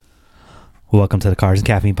Welcome to the Cars and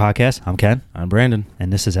Caffeine Podcast. I'm Ken. I'm Brandon.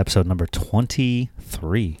 And this is episode number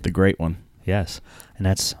 23. The great one. Yes. And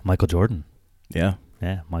that's Michael Jordan. Yeah.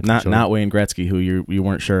 Yeah, Michael Jordan. Not Wayne Gretzky, who you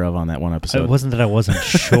weren't sure of on that one episode. It wasn't that I wasn't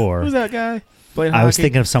sure. Who's that guy? Played I was hockey?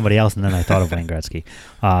 thinking of somebody else, and then I thought of Wayne Gretzky.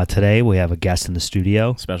 Today, we have a guest in the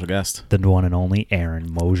studio, Special guest. the one and only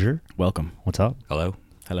Aaron Mosier. Welcome. What's up? Hello.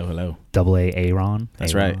 Hello. Double A Aaron.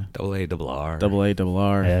 That's Aaron. right. Double A, double R. Double A, double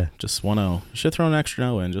R. Yeah. Just 1 0. You should throw an extra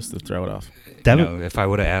O in just to throw it off. That You would- know, if I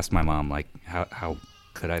would have asked my mom, like, how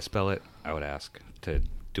could I spell it, I would ask to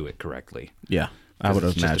do it correctly. Yeah. I 'Cause would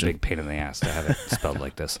have It's just a imagined. big pain in the ass to have it spelled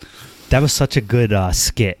like this. That was such a good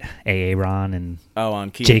skit, Aaron, and Oh,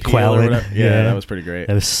 on Key Jake and Peele or Quellen. whatever? Yeah, that was pretty great.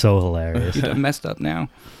 that was so hilarious. You done messed up now?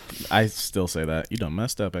 I still say that. You done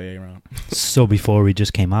messed up, Aaron. So before we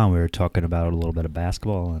just came on, we were talking about a little bit of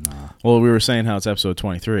basketball and Well, we were saying how it's episode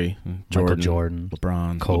 23. Michael Jordan,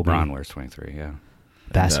 LeBron. Kobe. LeBron wears 23, yeah.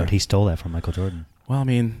 Bastard. He stole that from Michael Jordan. Well, I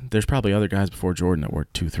mean, there's probably other guys before Jordan that wore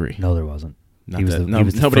 2-3. No, there wasn't. Not he was that- the- he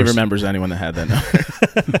was the nobody first- remembers anyone that had that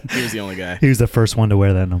number. He was the only guy. He was the first one to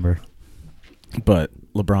wear that number. But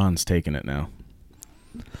LeBron's taking it now.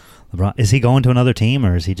 LeBron, is he going to another team,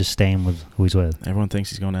 or is he just staying with who he's with? Everyone thinks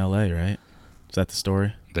he's going to L.A., right? Is that the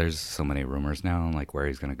story? There's so many rumors now, like where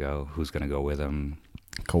he's going to go, who's going to go with him.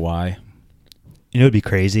 Kawhi. You know, it'd be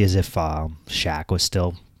crazy as if Shaq was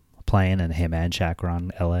still playing and him and Shaq were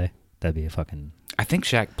on L.A. That'd be a fucking... I think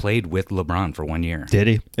Shaq played with LeBron for 1 year. Did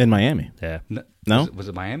he? In Miami. Yeah. No? Was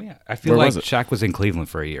it Miami? I feel Where like was it? Shaq was in Cleveland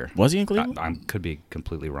for a year. Was he in Cleveland? I could be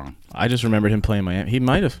completely wrong. I just remembered him playing Miami. He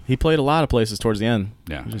might have. He played a lot of places towards the end.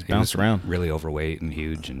 Yeah. He just He bounced was around. really overweight and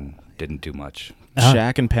huge and didn't do much.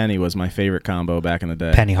 Shaq and Penny was my favorite combo back in the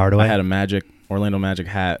day. Penny Hardaway? I had a Orlando Magic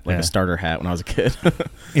hat, like Yeah. a starter hat when I was a kid.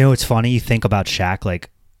 You know, it's funny. You think about Shaq, like,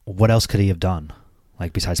 what else could he have done,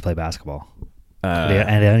 like, besides play basketball? Could he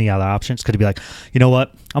had any other options? Could he be like, you know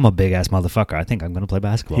what? I'm a big-ass motherfucker. I think I'm going to play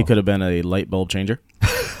basketball. He could have been a light bulb changer.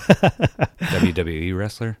 WWE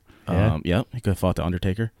wrestler. Yeah. Yep. He could have fought the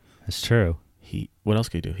Undertaker. It's true. What else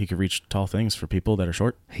could he do? He could reach tall things for people that are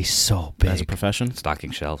short He's so big. as a profession. Stocking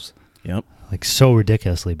shelves. Yep. Like, so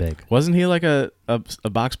ridiculously big. Wasn't he like a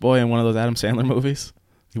box boy in one of those Adam Sandler movies?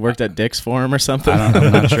 He worked at Dick's for him or something.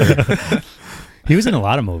 I'm not sure. He was in a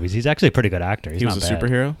lot of movies. He's actually a pretty good actor. He's He was not a bad.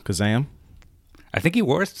 superhero. Kazam. I think he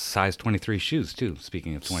wore size 23 shoes, too,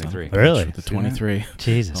 speaking of 23. Really? The 23.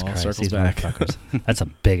 Jesus All Christ, circles these back. motherfuckers. That's a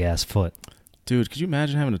big-ass foot. Dude, could you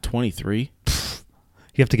imagine having a 23?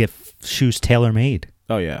 You have to get shoes tailor-made.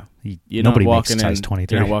 Oh, yeah. You're Nobody not makes walking size in,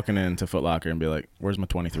 23. You're not walking into Foot Locker and be like, where's my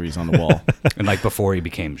 23s on the wall? And like before he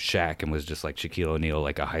became Shaq and was just like Shaquille O'Neal,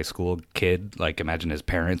 like a high school kid, like imagine his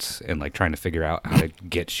parents and like trying to figure out how to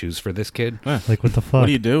get shoes for this kid. Like, what the fuck? What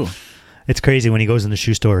do you do? It's crazy when he goes in the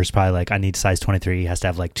shoe store. It's probably like, I need size 23. He has to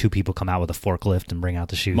have like 2 people come out with a forklift and bring out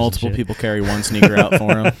the shoes. and Multiple shit. people carry one sneaker out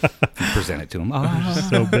for him. You present it to him. Oh.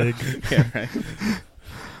 So big. Yeah, right.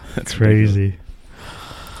 That's crazy.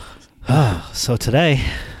 So today,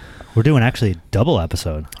 we're doing actually a double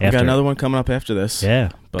episode. We got another one coming up after this. Yeah.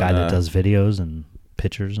 But, Guy that does videos and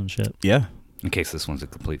pictures and shit. Yeah. In case this one's a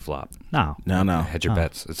complete flop. No. No. Hedge your Oh.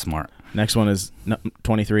 bets. It's smart. Next one is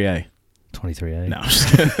 23A. 23A. No. I'm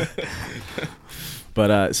just kidding.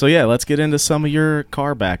 But so yeah, let's get into some of your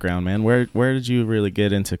car background, man. Where did you really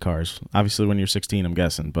get into cars? Obviously, when you're 16, I'm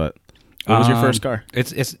guessing. But what was your first car?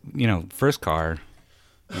 It's first car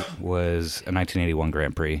was a 1981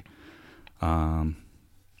 Grand Prix. I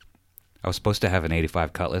was supposed to have an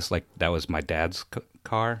 85 Cutlass, like that was my dad's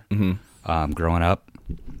car growing up,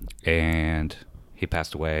 and he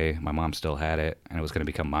passed away. My mom still had it, and it was going to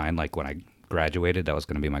become mine. Like when I graduated, that was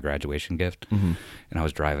going to be my graduation gift, and I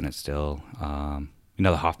was driving it still.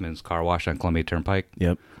 The Hoffman's car wash on Columbia Turnpike.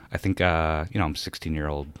 Yep. I think I'm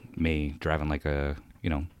 16-year-old me driving like a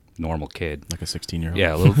normal kid. Like a 16-year-old.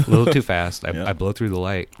 Yeah, a little too fast. Yep. I blow through the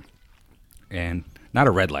light, and not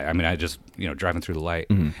a red light. I mean, I just driving through the light,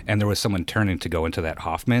 and there was someone turning to go into that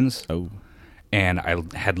Hoffman's, Oh, and I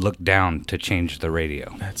had looked down to change the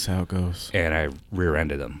radio, that's how it goes. and I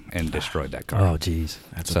rear-ended them and destroyed that car. Oh, jeez.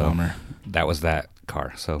 That's So a bummer. that was that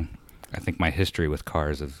car. So I think my history with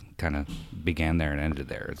cars have kind of began there and ended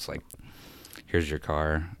there. It's like, here's your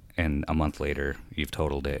car, and a month later you've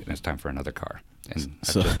totaled it, and it's time for another car. And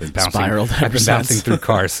So I've just been spiraled I've ever been bouncing since. through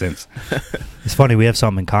cars since. It's funny. We have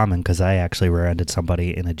something in common because I actually rear-ended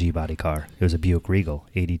somebody in a G-body car. It was a Buick Regal,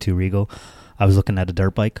 82 Regal. I was looking at a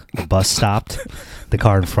dirt bike. The bus stopped. The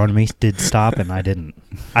car in front of me did stop, and I didn't.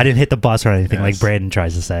 I didn't hit the bus or anything like Yes. Brandon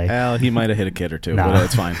tries to say. Well, he might have hit a kid or two, Nah. but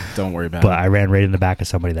that's fine. Don't worry about But it. I ran right in the back of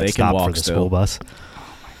somebody that They can stopped for walk the still. school bus.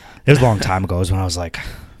 It was a long time ago. It was when I was like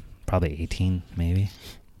probably 18, maybe.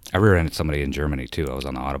 I rear-ended somebody in Germany too. I was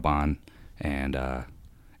on the Autobahn, and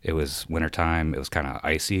it was wintertime. It was kind of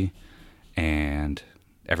icy, and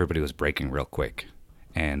everybody was braking real quick.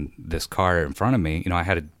 And this car in front of me, I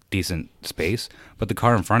had a decent space, but the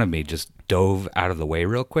car in front of me just dove out of the way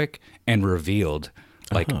real quick and revealed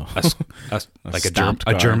like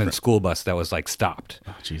a German school bus that was like stopped.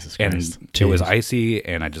 Oh, Jesus Christ. And it was icy,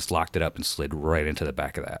 and I just locked it up and slid right into the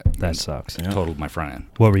back of that. That sucks. Yeah. Totaled my front end.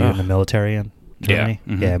 What were you in the military in Germany?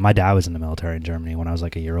 Yeah. Mm-hmm. Yeah, my dad was in the military in Germany when I was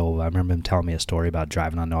like a year old. I remember him telling me a story about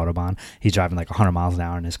driving on the Autobahn. He's driving like 100 miles an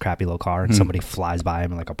hour in his crappy little car, and somebody flies by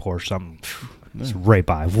him in like a Porsche, something. It's right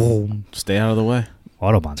by. Whoa. Stay out of the way.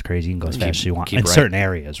 Autobahn's crazy. You can go as fast as you want. In right. certain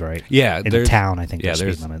areas, right? Yeah. In town, I think yeah,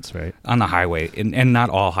 there's speed limits, right? On the highway, and not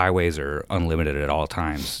all highways are unlimited at all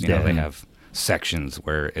times. You know, they Yeah. have sections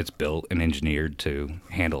where it's built and engineered to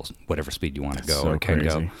handle whatever speed you want to go so or can crazy.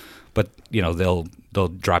 go. But, they'll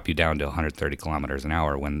drop you down to 130 kilometers an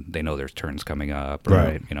hour when they know there's turns coming up or,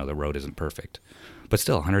 Right. The road isn't perfect. But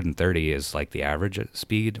still, 130 is like the average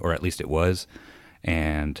speed, or at least it was.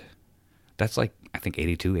 And that's like, I think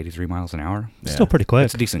 82, 83 miles an hour. Yeah. Still pretty quick.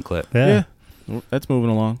 It's a decent clip. Yeah. Yeah. That's moving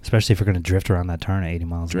along. Especially if you're going to drift around that turn at 80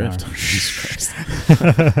 miles an Drift. hour. Jesus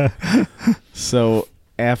Christ. So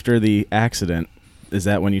after the accident, is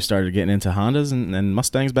that when you started getting into Hondas and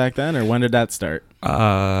Mustangs back then, or when did that start?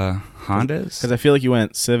 Hondas? Because I feel like you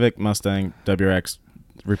went Civic, Mustang, WRX,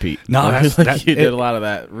 repeat. No, I that's- feel like that- you did it- a lot of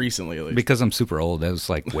that recently, at least. Because I'm super old, that was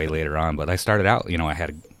like way later on. But I started out, I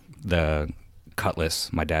had the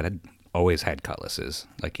Cutlass. My dad had always had Cutlasses.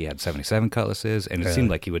 Like he had 77 Cutlasses, and it Really? seemed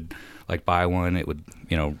like he would like buy one. It would,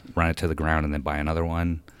 run it to the ground and then buy another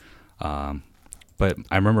one. But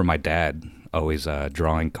I remember my dad always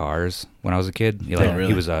drawing cars when I was a kid. He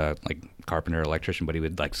really? was a like carpenter, electrician, but he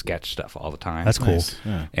would like sketch stuff all the time. That's cool. Nice.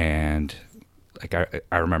 Yeah. And like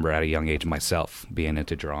I remember at a young age myself being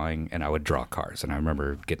into drawing, and I would draw cars. And I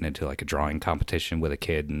remember getting into like a drawing competition with a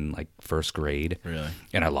kid in like first grade. Really?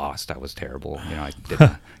 And I lost. I was terrible. I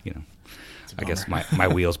didn't. I guess my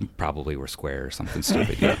wheels probably were square or something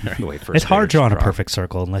stupid. The way first It's hard graders drawing a draw. perfect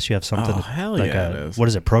circle unless you have something Oh, hell like yeah, a, it is. what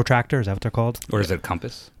is it, protractor? Is that what they're called? Or is it a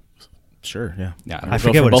compass? Sure, yeah. Yeah, I Go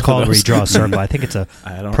forget for what it's both of called where you those. draw a circle. I think it's a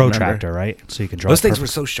I don't protractor, right? So you can draw Those a things perfect- were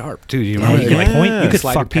so sharp too. Do you Yeah, remember? you could Yeah. point. You could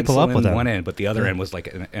slide fuck your people pencil up in with them. one end, but the other end was like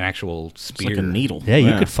an actual It's spear. like a needle. Yeah,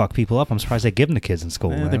 you could fuck people up. I'm surprised they give them to kids in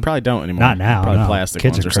school. Yeah, man. they probably don't anymore. Not now. Probably no. plastic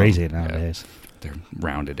Kids ones are or something. crazy nowadays. They're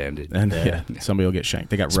rounded ended. And somebody will get shanked.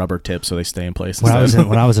 They got rubber tips so they stay in place. When I was instead.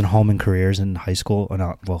 when I was in home and careers in high school, or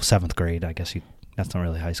not, well, 7th grade, I guess that's not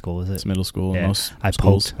really high school, is it? It's middle school. Yeah. Most I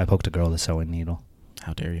schools. poked a girl with a sewing needle.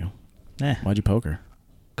 How dare you? Eh, Why'd you poke her?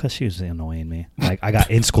 because she was annoying me. Like I got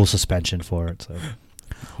in school suspension for it. So That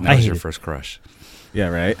I was hate your it. first crush. Yeah,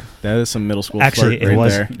 right. That is some middle school. actually, flirt it right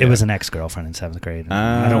was there. it was an ex-girlfriend in 7th grade.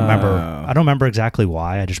 I don't remember exactly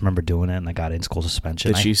why. I just remember doing it, and I got in school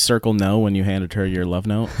suspension. Did she circle no when you handed her your love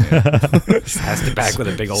note? Passed it back with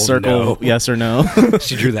a big old Circle no. yes or no.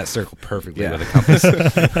 She drew that circle perfectly Yeah. with a compass.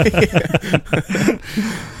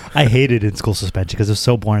 I hated in school suspension because it was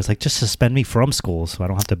so boring. It's like, just suspend me from school so I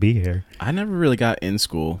don't have to be here. I never really got in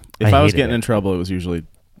school. If I I was hated getting it. in trouble, it was usually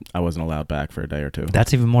I wasn't allowed back for a day or two.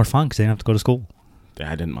 That's even more fun because they didn't have to go to school.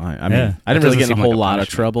 I didn't mind. I Yeah. mean, I didn't That really get doesn't in a seem whole like a lot of punishment.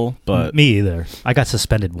 trouble, but Me either. I got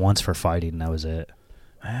suspended once for fighting, and that was it.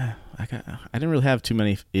 I didn't really have too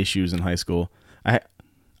many issues in high school.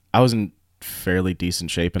 I was in fairly decent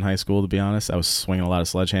shape in high school, to be honest. I was swinging a lot of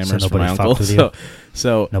sledgehammers So for my nobody uncle. fucked with you?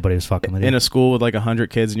 So Nobody was fucking with you. in a school with like 100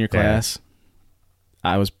 kids in your Yeah. class,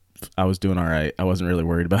 I was doing all right. I wasn't really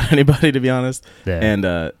worried about anybody, to be honest. Yeah.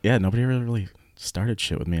 And nobody really started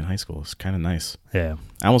shit with me in high school. It's kind of nice. Yeah.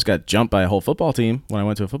 I almost got jumped by a whole football team when I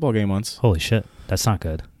went to a football game once. Holy shit. That's not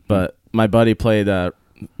good. But my buddy played.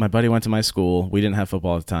 My buddy went to my school. We didn't have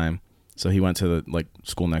football at the time, so he went to the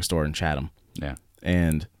school next door in Chatham. Yeah.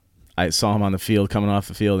 And I saw him on the field, coming off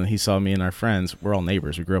the field, and he saw me and our friends. We're all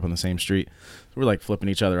neighbors. We grew up on the same street. We're like flipping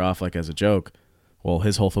each other off like as a joke. Well,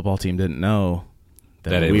 his whole football team didn't know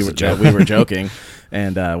That it we was were a joke. we were joking.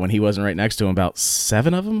 And when he wasn't right next to him, about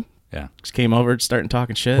 7 of them Yeah. just came over, starting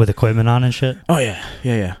talking shit. With equipment on and shit? Oh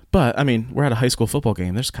yeah. But I mean, we're at a high school football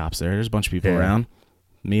game. There's cops there. There's a bunch of people Yeah. around.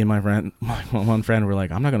 Me and my one friend were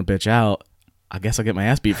like, I'm not gonna bitch out. I guess I'll get my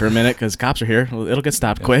ass beat for a minute because cops are here. It'll get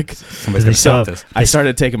stopped quick. Somebody's They gonna still stop have- this. I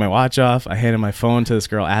started taking my watch off. I handed my phone to this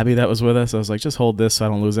girl Abby that was with us. I was like, just hold this so I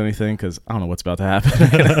don't lose anything because I don't know what's about to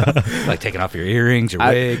happen. Like taking off your earrings, your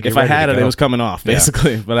wig. If you're I ready had to it, go. it was coming off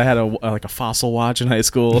basically. But I had a Fossil watch in high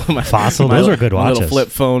school. my, Fossil? Those are good my little watches. flip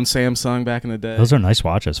phone Samsung back in the day. Those are nice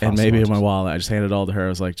watches. and Fossil maybe in watches. my wallet. I just handed it all to her. I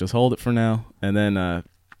was like, just hold it for now. And then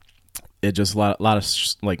it just a lot of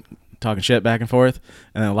talking shit back and forth,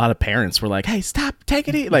 and then a lot of parents were like, "Hey, stop, take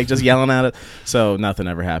it easy," like just yelling at it. So nothing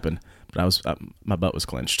ever happened. But I was my butt was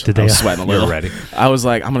clenched. Did I they- was sweating a little. You're ready. I was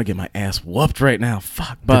like, I'm gonna get my ass whooped right now.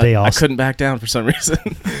 Fuck, but they all I s- couldn't back down for some reason.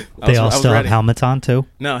 They all I was still have ready. helmets on too.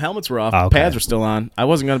 No, helmets were off. Oh, okay. Pads were still on. I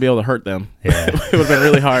wasn't gonna be able to hurt them. Yeah. It would have been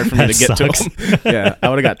really hard for me That to get sucks. to them. Yeah, I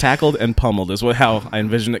would have got tackled and pummeled. Is how I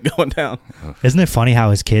envisioned it going down. Isn't it funny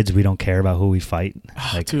how as kids we don't care about who we fight?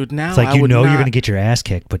 Like, Dude, now it's like I you would know you're not- gonna get your ass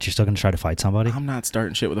kicked, but you're still gonna try to fight somebody. I'm not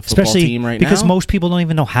starting shit with a football Especially team right because now. most people don't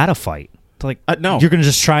even know how to fight. It's like No. you're gonna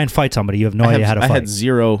just try and fight somebody. You have no idea how to I fight. had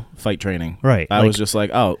zero fight training. Right, I like- was just like,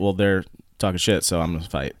 oh, well, they're talking shit, so I'm gonna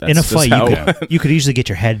fight. That's In a just fight, how- you could easily get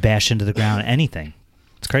your head bashed into the ground. Anything.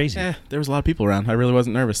 It's crazy. There was a lot of people around. I really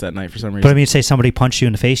wasn't nervous that night for some reason. But I mean, say somebody punched you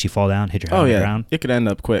in the face, you fall down, hit your head oh on the yeah, ground. it could end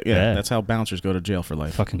up quick. Yeah, Yeah. that's how bouncers go to jail for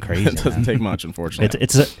life. Fucking crazy, It doesn't man. take much, unfortunately.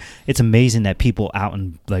 It's amazing that people out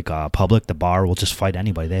in like public, the bar, will just fight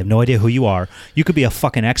anybody. They have no idea who you are. You could be a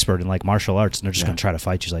fucking expert in like martial arts, and they're just Yeah. gonna try to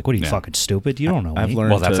fight you. Like, what are you Yeah. fucking stupid? You don't know I've me.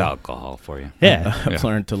 learned Well, that's to, alcohol for you. Yeah, I've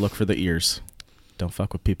learned to look for the ears. Don't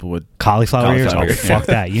fuck with people with. cauliflower ears. Oh, Cauliflower ears. fuck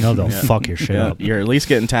that. You know they'll Yeah. fuck your shit Yeah, up. you're at least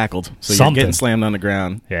getting tackled, so Something. you're getting slammed on the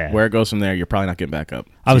ground. Yeah. Where it goes from there, you're probably not getting back up.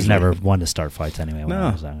 I was Usually. never one to start fights anyway. When I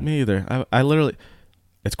No, was that. me either. I literally.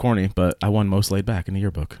 It's corny, but I won most laid back in the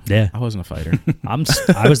yearbook. Yeah. I wasn't a fighter.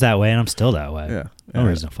 I was that way, and I'm still that way. Yeah. No Yeah.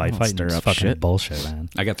 reason to I fight. don't Fighting stir is up fucking shit. bullshit, man.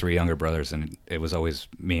 I got 3 younger brothers, and it was always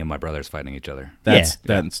me and my brothers fighting each other. That's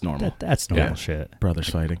Yeah. that's normal. That's normal Yeah. shit. Brothers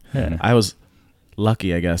fighting. Yeah. I was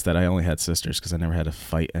lucky, I guess, that I only had sisters because I never had to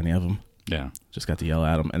fight any of them. Yeah. Just got to yell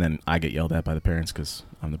at them, and then I get yelled at by the parents because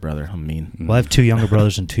I'm the brother. I'm mean. Well, I have 2 younger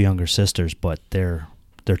brothers and 2 younger sisters, but they're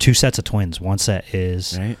 2 sets of twins. One set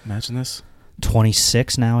is Right? Imagine this.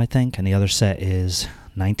 26 now, I think, and the other set is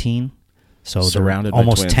 19. So Surrounded they're by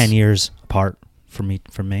almost twins. 10 years apart from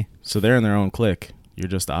me. So they're in their own clique. You're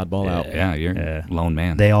just the oddball out. Yeah, you're Yeah. a lone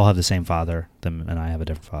man. They all have the same father, them and I have a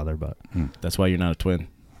different father, but That's why you're not a twin.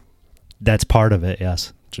 that's part of it.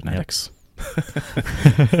 Yes. Genetics.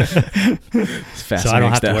 So I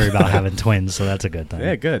don't have to worry about having twins, so that's a good thing.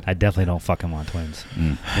 Yeah, good. I definitely don't fucking want twins.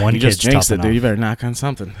 Mm. One You just kid's jinxed tough it, dude. You enough. better knock on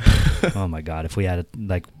something. Oh my god, if we had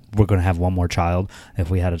we're gonna have one more child. If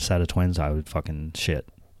we had a set of twins, I would fucking shit.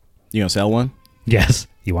 You gonna sell one? Yes.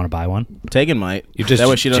 You want to buy one? Tegan might. You just that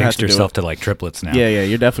way she don't have jinxed to do yourself it. to like triplets now. Yeah,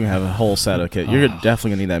 you're definitely gonna have a whole set of kids. You're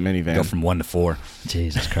definitely gonna need that minivan. Go from 1 to 4.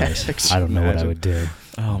 Jesus Christ. I don't know what I Imagine. would do.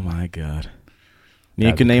 Oh my god. You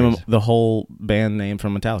That'd can be name 'em crazy. the whole band name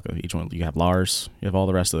from Metallica. Each one. You have Lars. You have all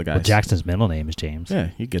the rest of the guys. Well, Jackson's middle name is James. Yeah,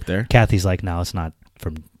 you get there. Kathy's like, no, it's not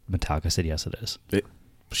from Metallica City. Yes, it is.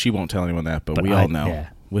 She won't tell anyone that, but But we I- all know. yeah.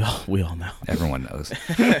 We all know. Everyone knows.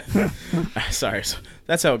 Sorry, so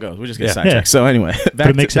that's how it goes. We just get Yeah. sidetracked. Yeah. So anyway,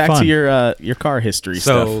 back, it makes to, it back to fun. your car history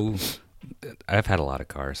stuff. So I've had a lot of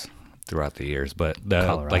cars throughout the years, but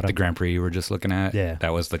Colorado. like the Grand Prix you were just looking at, Yeah.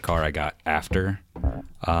 that was the car I got after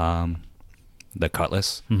the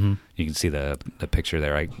Cutlass. Mm-hmm. You can see the picture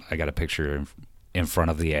there. I got a picture in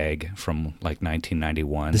front of the egg from like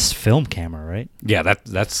 1991. This is film camera, right? Yeah,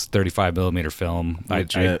 that's 35 millimeter film.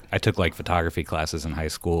 Legit. I took like photography classes in high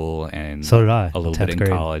school and So did I, a little 10th bit in grade.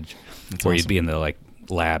 college, That's where awesome. you'd be in the like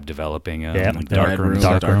lab developing Yeah. dark rooms.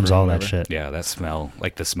 Dark dark rooms, room, all that whatever. shit. Yeah, that smell,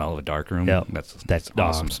 like the smell of a dark room. Yeah. That's That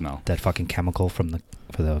awesome smell. That fucking chemical for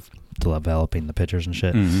the developing the pictures and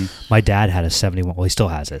shit. Mhm. My dad had a 71. Well, he still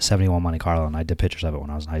has it. 71 Monte Carlo, and I did pictures of it when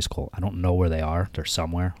I was in high school. I don't know where they are. They're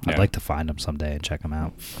somewhere. I'd Yeah. like to find them someday and check them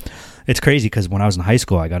out. It's crazy because when I was in high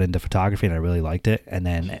school, I got into photography and I really liked it. And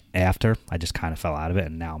then after, I just kind of fell out of it,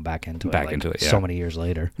 and now I'm back into it. Back into it, yeah. So many years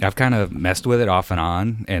later. I've kind of messed with it off and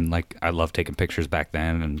on, and like I love taking pictures back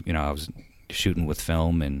then, and I was shooting with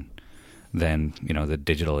film, and then the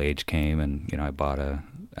digital age came, and I bought a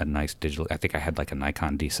nice digital. I think I had like a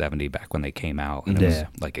Nikon D70 back when they came out, and it was Yeah.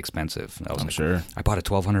 like expensive. I was I'm like, sure. I bought a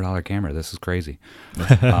 $1,200 camera. This is crazy.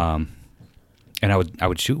 And I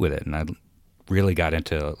would shoot with it, and I really got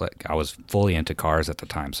into I was fully into cars at the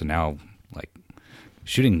time. So now like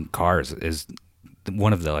shooting cars is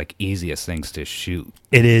one of the like easiest things to shoot.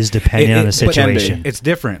 It is depending on the but situation. It's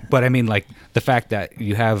different, but I mean, like the fact that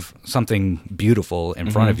you have something beautiful in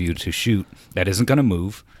front of you to shoot that isn't going to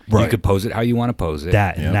move. Right. You could pose it how you want to pose it.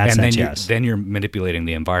 That- in that and sense, then yes. then you're manipulating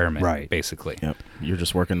the environment, Right. basically. Yep. You're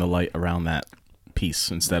just working the light around that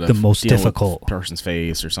piece instead of The most dealing with difficult- person's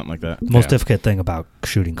face or something like that. The most Yeah. difficult thing about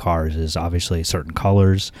shooting cars is obviously certain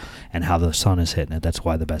colors and how the sun is hitting it. That's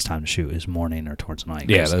why the best time to shoot is morning or towards night.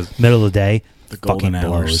 Yeah, 'Cause those- middle of the day, The fucking golden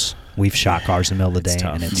blows. hours. We've shot cars in the middle of the It's day,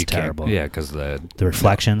 tough. and it's You can't- terrible. Yeah, because the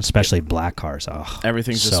reflection, especially black cars. Oh,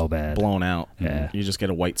 Everything's so just bad. blown out. Yeah. You just get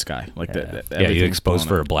a white sky. Like Yeah. that. yeah, you everything's expose blown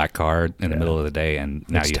for a out. black car in the Yeah. middle of the day, and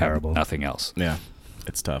now It's you terrible. have nothing else. Yeah,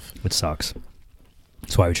 it's tough. It sucks.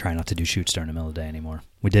 That's why we try not to do shoots during the middle of the day anymore.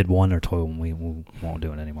 We did one or two, and we won't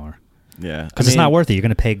do it anymore. Yeah, Because it's not worth it. You're going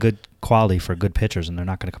to pay good quality for good pictures, and they're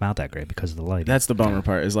not going to come out that great because of the lighting. That's the bummer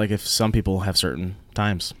part. Is like if some people have certain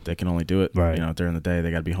times they can only do it. Right. You know, during the day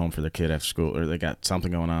they got to be home for their kid after school, or they got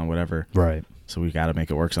something going on, whatever. right. So we got to make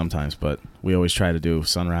it work sometimes. But we always try to do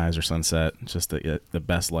sunrise or sunset. Just the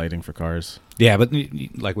best lighting for cars. Yeah, but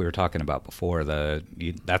like we were talking about before,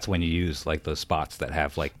 that's when you use like those spots that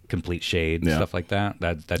have like complete shade and Yeah. stuff like that.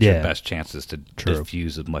 That's Yeah. your best chances to True.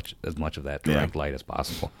 diffuse as much of that direct light as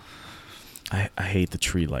possible. I hate the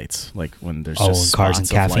tree lights. Like when there's Oh, just in Cars and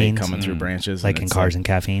spots of light Caffeine? coming through branches. Like and in it's Cars and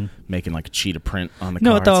Caffeine. making like a cheetah print on the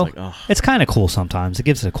No, car. though, It's like, oh, it's kind of cool sometimes. It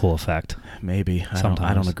gives it a cool effect. maybe. I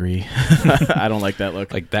Sometimes. don't agree. I don't like that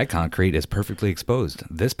look. Like that concrete is perfectly exposed.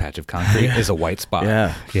 This patch of concrete is a white spot.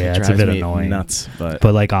 yeah, Yeah, it it's a drives bit me annoying. Nuts, but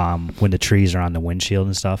But like when the trees are on the windshield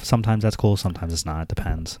and stuff, sometimes that's cool, sometimes it's not. It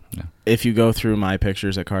depends. if you go through my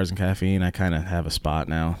pictures at Cars and Caffeine, I kind of have a spot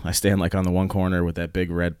now. I stand like on the one corner with that big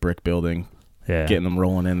red brick building, Yeah. getting them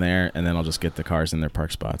rolling in there, and then I'll just get the cars in their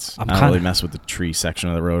park spots. I'm I don't kinda- really mess with the tree section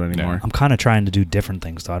of the road anymore. I'm kind of trying to do different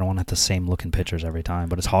things, though. I don't want to have the same looking pictures every time,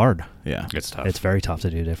 but it's hard. Yeah. It's tough. It's very tough to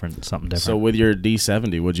do something different. So with your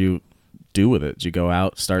D70, what'd you do with it? Did you go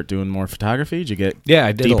out, start doing more photography? Did you get yeah,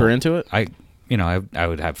 I did deeper into it? I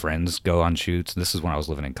would have friends go on shoots. This is when I was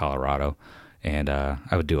living in Colorado, and I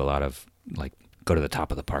would do a lot of like go to the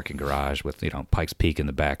top of the parking garage with Pikes Peak in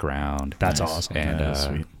the background. That's Nice. awesome. And Yeah, that's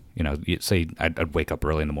sweet. say I'd wake up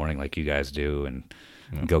early in the morning like you guys do, and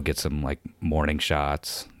go get some like morning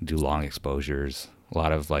shots, do long exposures, a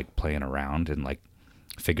lot of like playing around and like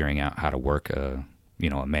figuring out how to work a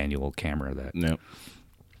manual camera that Yep.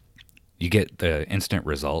 you get the instant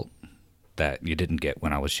result that you didn't get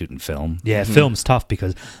when I was shooting film. Yeah, film's tough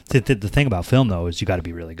because the thing about film, though, is you got to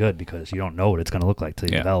be really good because you don't know what it's going to look like till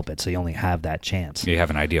you Yeah. develop it, so you only have that chance. You have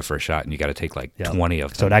an idea for a shot, and you got to take like Yeah. 20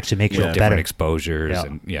 of them. So it actually makes you Yeah. a different better exposures,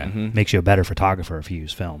 Yeah. and makes you a better photographer if you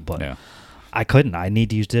use film. But yeah. I couldn't. I need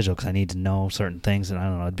to use digital because I need to know certain things, and I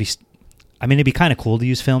don't know. It'd be kind of cool to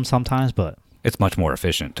use film sometimes, but It's much more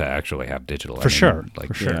efficient to actually have digital. For sure. Like,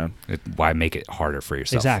 For sure. Yeah. Why make it harder for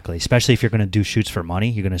yourself? exactly, especially if you're going to do shoots for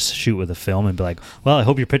money, you're going to shoot with a film and be like, "Well, I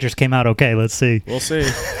hope your pictures came out okay. Let's see." We'll see.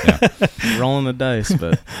 Rolling the dice,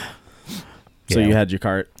 but so Yeah. you had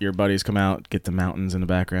your buddies come out, get the mountains in the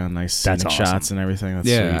background, nice That's scenic awesome. shots and everything. That's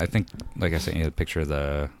Yeah, sweet. I think like I sent you a picture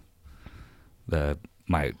of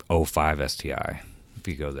my 05 STI. If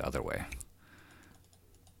you go the other way,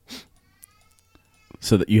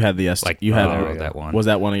 So that you had the like you had that one. Was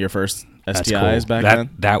that one of your first That's STIs cool. back that then?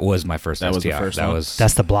 that was my first That STI. was the first that one? was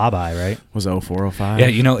That's the blob eye, right? Was 04, 05? yeah.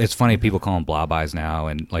 It's funny. People call them blob eyes now,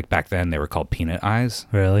 and like back then they were called peanut eyes.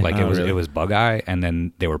 Really? Like Oh, it really? was bug eye, and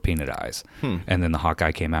then they were peanut eyes, and then the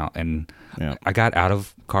Hawkeye came out, and Yeah. I got out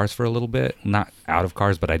of cars for a little bit. Not out of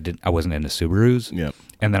cars, but I wasn't into Subarus. Yep.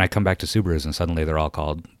 And then I come back to Subarus, and suddenly they're all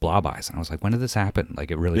called blob eyes, and I was like, when did this happen?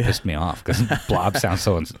 Like it really pissed me off because blob sounds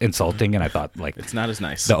so insulting, and I thought like It's not as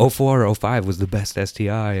nice. the 04 or 05 was the best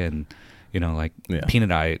STI, and Yeah.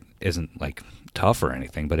 peanut eye isn't like tough or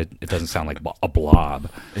anything, but it doesn't sound like a blob.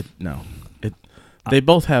 They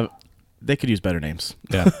both have. They could use better names.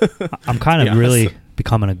 Yeah. I'm kind of Yeah, really so-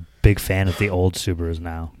 becoming a big fan of the old Subarus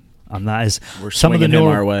now. I'm not as We're some of the swinging him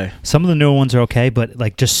newer our way. Some of the newer ones are okay, but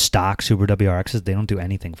like just stock Subaru WRXs, they don't do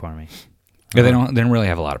anything for me. Yeah, they don't really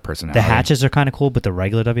have a lot of personality. The hatches are kind of cool, but the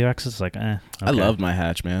regular WRXs, like, I okay. loved my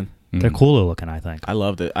hatch, man. They're Mm. cooler looking, I think. I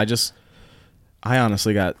loved it. I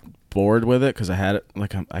honestly got bored with it because I had it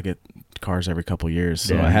like I get cars every couple years,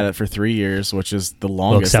 so Yeah. I had it for 3 years, which is the Well,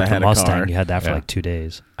 longest except I for had a Mustang, car. you had that for Yeah. like 2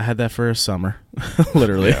 days, I had that for a summer,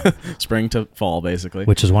 literally Yeah. spring to fall, basically.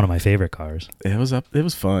 which is one of my favorite cars. It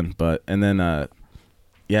was fun, but and then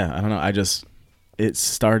yeah, I don't know. It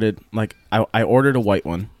started like I ordered a white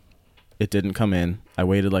one. It didn't come in. I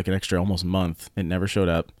waited like an extra almost month. It never showed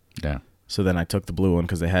up. Yeah. So then I took the blue one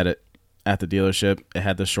because they had it at the dealership. It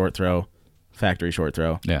had the short throw, factory short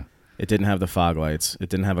throw. Yeah. It didn't have the fog lights. It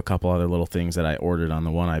didn't have a couple other little things that I ordered on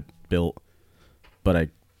the one I built, but I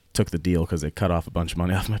took the deal because they cut off a bunch of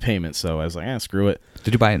money off my payment. So I was like, screw it.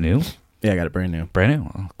 Did you buy it new? Yeah, I got it brand new. Brand new?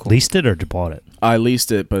 Oh, cool. Leased it or bought it? I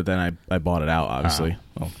leased it, but then I bought it out, obviously.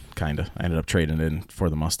 Well, kind of. I ended up trading it in for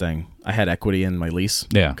the Mustang. I had equity in my lease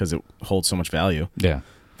Yeah. because it holds so much value. Yeah.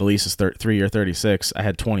 The lease is 3-year 36. I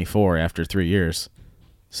had 24 after 3 years.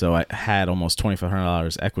 So I had almost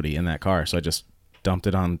 $2,500 equity in that car. So I just dumped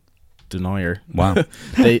it on denoyer. Wow.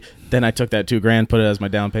 Then I took that $2,000, put it as my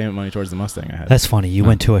down payment money towards the Mustang I had. That's funny. You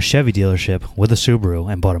went to a Chevy dealership with a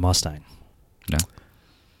Subaru and bought a Mustang. No.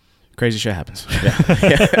 Crazy shit happens.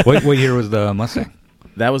 Yeah. What year was the Mustang?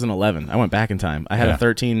 That was an 11. I went back in time. I had Yeah. a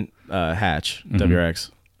 13 hatch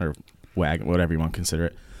WRX or wagon, whatever you want to consider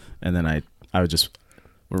it. And then I was just,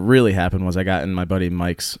 what really happened was I got in my buddy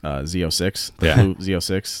Mike's Z06, the Yeah. blue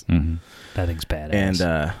Z06, Mm-hmm. That thing's badass.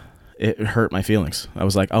 and it hurt my feelings. I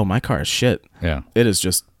was like, oh, my car is shit. Yeah. It is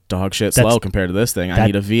just dog shit That's- slow compared to this thing. I that-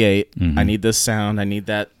 need a V8. Mhm. I need this sound. I need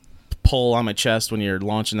that pull on my chest when you're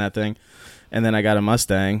launching that thing. And then I got a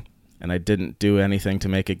Mustang, and I didn't do anything to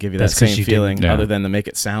make it give you That's that 'cause same you feeling didn't- Yeah. other than to make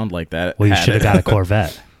it sound like that. well, you Had should have it. got a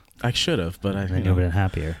Corvette. I should have, but I Then you would have been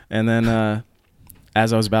happier. And then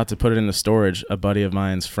as I was about to put it into storage, a buddy of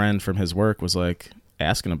mine's friend from his work was like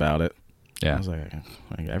asking about it. I Yeah. was like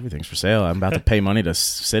everything's for sale. I'm about to pay money to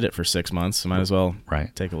sit it for 6 months. So might as well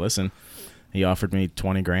Right. take a listen. He offered me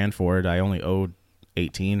 $20,000 for it. I only owed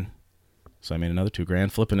 18, so I made another $2,000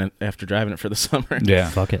 flipping it after driving it for the summer. Yeah.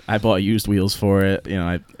 Fuck it. I bought used wheels for it. You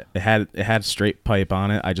know, it had straight pipe on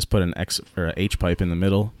it. I just put an X or a H pipe in the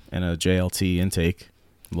middle and a JLT intake,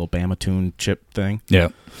 a little Bama tune chip thing. Yeah.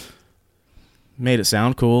 Made it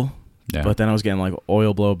sound cool. Yeah. But then I was getting like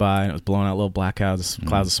oil blow by, and it was blowing out little black clouds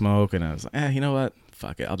of smoke, and I was like, you know what?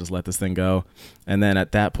 Fuck it, I'll just let this thing go. And then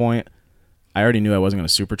at that point, I already knew I wasn't going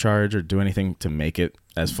to supercharge or do anything to make it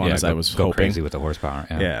as fun Yeah, as I was go hoping. crazy with the horsepower.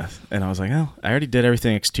 Yeah. Yeah, and I was like, I already did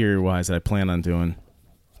everything exterior wise that I planned on doing.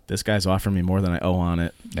 This guy's offering me more than I owe on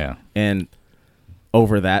it. Yeah. And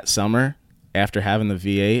over that summer, after having the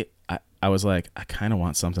V8, I was like, I kind of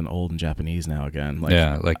want something old and Japanese now again. Like,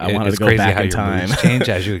 Yeah, like I wanted it's to go crazy back how in your time. moods change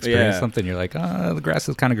as you experience Yeah. something. You're like, the grass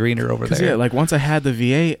is kind of greener over 'Cause, there. yeah, like once I had the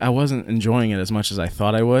V8, I wasn't enjoying it as much as I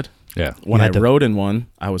thought I would. Yeah. When You I had to- rode in one,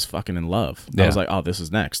 I was fucking in love. I Yeah. was like, oh, this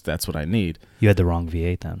is next. That's what I need. You had the wrong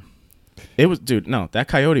V8 then. It was, dude, no, that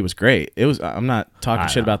Coyote was great. It was, I'm not talking I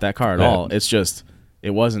shit know. about that car at Yeah. all. It's just,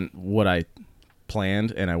 it wasn't what I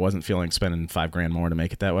planned, and I wasn't feeling spending $5,000 more to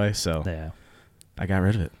make it that way. So Yeah. I got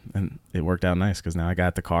rid of it, and it worked out nice because now I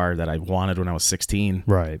got the car that I wanted when I was 16,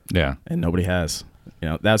 Right. Yeah. and nobody has. You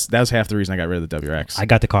know, that was half the reason I got rid of the WRX. I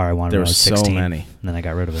got the car I wanted There when I were was so 16. many. And then I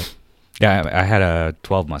got rid of it. Yeah, I had a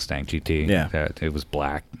 12 Mustang GT. Yeah. It was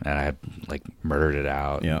black, and I had like murdered it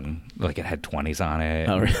out. Yeah. And, like it had 20s on it.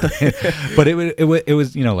 Oh, really? But it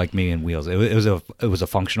was like me and wheels. It was a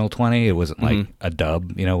functional 20. It wasn't like a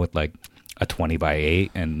dub, with like a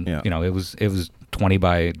 20x8, and Yeah. it was 20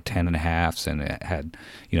 by 10 and a halves, and it had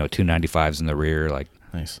 295s in the rear. Like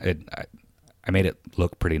Nice. I made it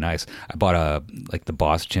look pretty nice. I bought the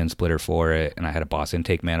Boss chin splitter for it, and I had a Boss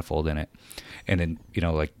intake manifold in it. And then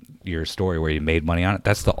like your story where you made money on it.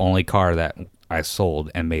 That's the only car that I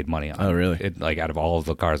sold and made money on. Oh, really? Like out of all of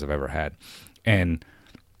the cars I've ever had, and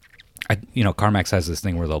CarMax has this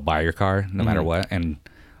thing where they'll buy your car no matter what, and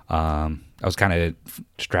I was kind of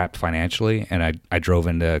strapped financially, and I drove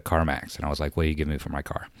into CarMax, and I was like, "What do you give me for my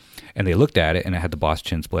car?" And they looked at it, and it had the Boss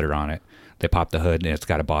chin splitter on it. They popped the hood, and it's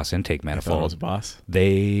got a Boss intake I thought it was manifold. a Boss.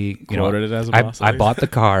 They Quoted it as a Boss, at I least? bought the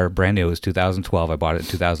car brand new. It was 2012. I bought it in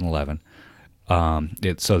 2011.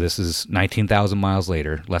 So this is 19,000 miles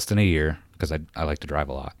later, less than a year, because I like to drive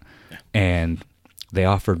a lot. Yeah. And they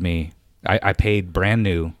offered me, I paid brand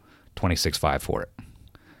new $26,500 for it,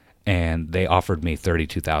 and they offered me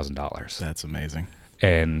 $32,000. That's amazing.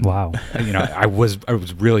 And Wow. I was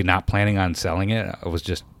really not planning on selling it. I was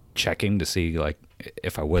just checking to see like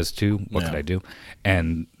if I was to, what could I do?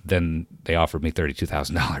 And then they offered me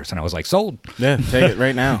 $32,000, and I was like, sold. Yeah, take it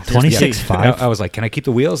right now. 26.5. I was like, can I keep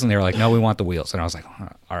the wheels? And they were like, no, we want the wheels. And I was like,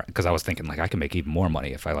 all right, because I was thinking like I can make even more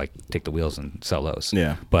money if I like take the wheels and sell those.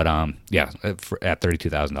 Yeah. But at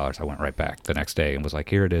 $32,000, I went right back the next day and was like,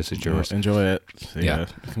 here it is, it's yours. Enjoy it. See Yeah, ya.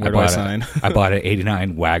 Where do I bought sign? I bought an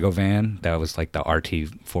 '89 Wago van that was like the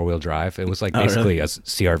RT 4-wheel drive. It was like basically a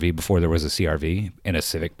CRV before there was a CRV in a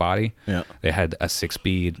Civic body. Yeah. They had a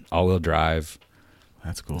 6-speed all-wheel drive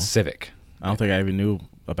That's cool. Civic. I don't think I even knew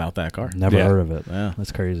about that car. Never Yeah. heard of it. Yeah.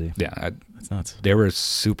 That's crazy. Yeah, That's nuts. they were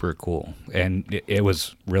super cool, and it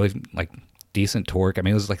was really like decent torque. I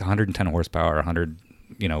mean, it was like 110 horsepower, 100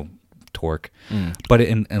 torque, but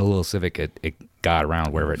in a little Civic, it got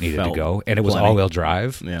around wherever it needed to Felt go, and it was plenty. all-wheel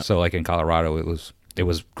drive. Yeah. So like in Colorado, it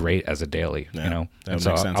was great as a daily, Yeah, that would and so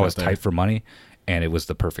make sense I was out there. tight for money, and it was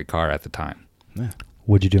the perfect car at the time. Yeah.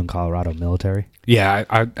 What'd you do in Colorado? Military? Yeah,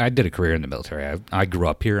 I did a career in the military. I grew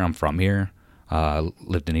up here. I'm from here.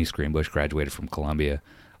 Lived in East Greenbush. Graduated from Columbia.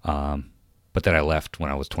 But then I left when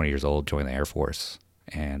I was 20 years old. Joined the Air Force,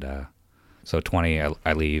 and So 20,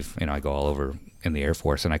 I leave. I go all over in the Air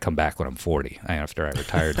Force, and I come back when I'm 40 after I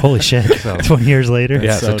retired. Holy shit! 20 years later.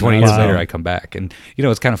 Yeah, so so 20 years nice. later, Wow. I come back, and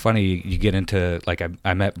it's kind of funny. You get into like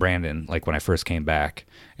I met Brandon like when I first came back,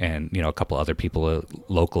 and a couple other people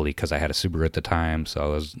locally because I had a Subaru at the time, so I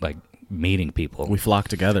was like meeting people. We flocked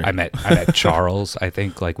together. I met Charles, I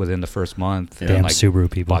think, like within the first month. Yeah. Damn like, Subaru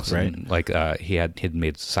people. bought some, Right. Like he'd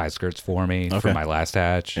made side skirts for me Okay. for my last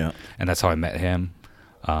hatch, Yeah. and that's how I met him.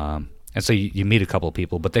 And so you meet a couple of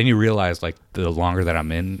people, but then you realize like the longer that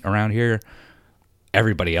I'm in around here,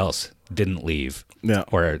 everybody else didn't leave. Yeah.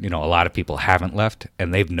 Or, a lot of people haven't left,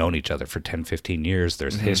 and they've known each other for 10, 15 years.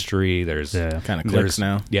 There's history. There's Yeah. Kinda clicks there's-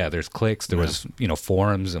 now. Yeah, there's clicks. There was,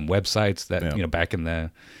 forums and websites that, Yeah. back in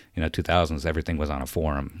the, 2000s, everything was on a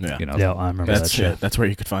forum. Yeah. Yeah, I remember that That's shit. That's where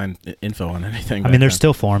you could find info on anything. I back mean, there's then.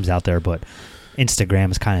 still forums out there, but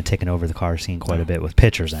Instagram is kind of taking over the car scene quite a bit with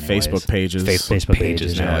pictures. Anyways. Facebook pages. Facebook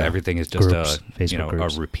pages pages, now. yeah. Everything is just Groups, a Facebook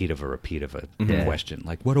groups. a repeat of a Yeah. question.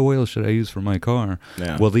 Like, what oil should I use for my car?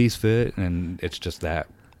 Yeah. Will these fit? And it's just that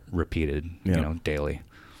repeated, Yeah. daily.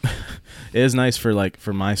 It is nice for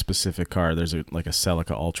my specific car. There's a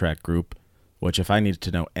Celica All-Track group, which if I needed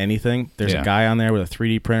to know anything, there's Yeah. a guy on there with a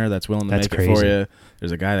 3D printer that's willing to That's make it for crazy. you.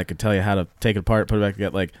 There's a guy that could tell you how to take it apart, put it back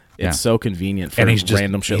together. Like it's Yeah. so convenient for And he's just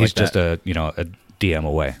random shit he's like just that. a DM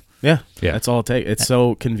away. Yeah, Yeah. that's all it takes. It's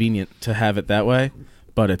so convenient to have it that way,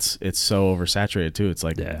 but it's so oversaturated too. It's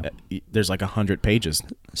like Yeah. there's like 100 pages.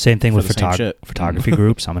 Same thing For with the same shit. photography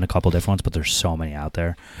groups. I'm in a couple different ones, but there's so many out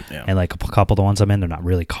there. Yeah. And like a couple of the ones I'm in, they're not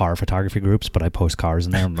really car photography groups, but I post cars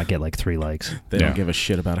in there and I get like 3 likes. They Yeah. don't give a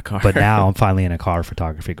shit about a car. But now I'm finally in a car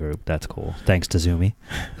photography group. That's cool. Thanks to Zoomy.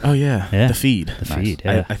 oh yeah, Yeah. the feed. The Nice. feed.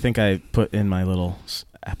 Yeah. I think I put in my little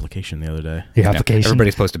application the other day. Your Yeah. application.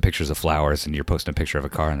 Everybody's posting pictures of flowers, and you're posting a picture of a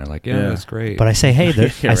car, and they're like, "Yeah, Yeah. that's great." But I say, hey,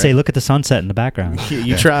 You're I say, right. look at the sunset in the background.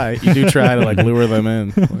 You try. You do try to like lure them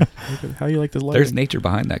in. Like, look at how you like this lighting. there's nature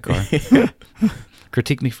behind that car.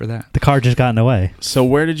 Critique me for that. The car just got in the way. So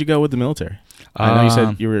where did you go with the military? I know you said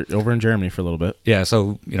Um, you were over in Germany for a little bit. Yeah,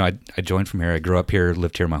 so I joined from here. I grew up here,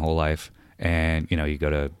 lived here my whole life, and you go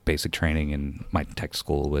to basic training, and my tech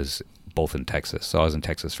school was both in Texas. So I was in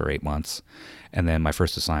Texas for 8 months, and then my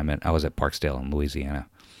first assignment I was at Parksdale in Louisiana,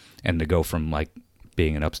 and to go from like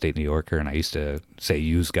being an upstate New Yorker, and I used to say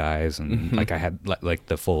 "use guys," and like I had like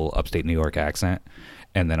the full upstate New York accent,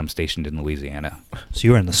 and then I'm stationed in Louisiana. So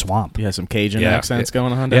you were in the swamp. You had some Cajun Yeah, accents it-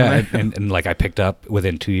 going on down Yeah, there. and like I picked up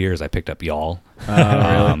within 2 years, I picked up y'all.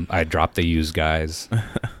 Really? I dropped the use guys.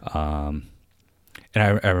 And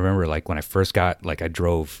I remember like when I first got, like I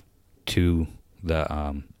drove to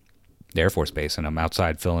the Air Force Base, and I'm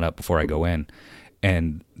outside filling up before I go in.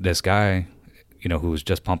 And this guy, who was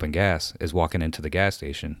just pumping gas is walking into the gas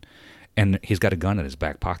station, and he's got a gun in his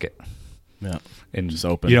back pocket. Yeah. And Just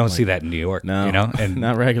open, you don't like- see that in New York, No, and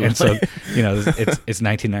not regularly. And so, it's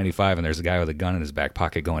 1995, and there's a guy with a gun in his back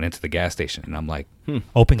pocket going into the gas station, and I'm like,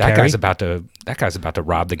 Open that carry. guy's about to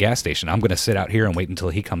rob the gas station. I'm going to sit out here and wait until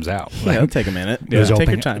he comes out. Yeah, it'll take a minute. There's Take open,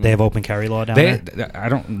 your time. They have open carry law down there. I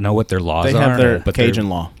don't know what their laws They are. have their but Cajun they're-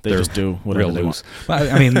 law. They they're just do whatever real they loose. want.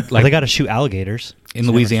 Well, I mean, Well, like they got to shoot alligators. in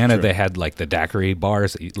never Louisiana, true. they had like the daiquiri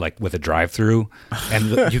bars, like with a drive-through,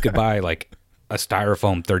 and you could buy like a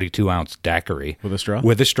styrofoam 32-ounce daiquiri With a straw?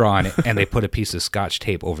 with a straw in it, and they put a piece of Scotch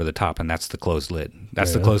tape over the top, and that's the closed lid.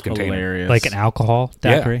 That's the Really? closed container. Hilarious. Like an alcohol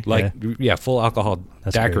daiquiri. Yeah, full alcohol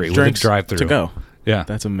That's daiquiri crazy. with Drinks a drive-through to go. Yeah,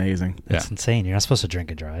 That's amazing. That's yeah. insane. You're not supposed to drink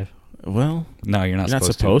and drive. Well, No, you're not you're not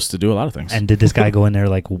supposed supposed to do a lot of things. And did this guy go in there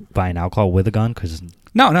like buying alcohol with a gun? Because to.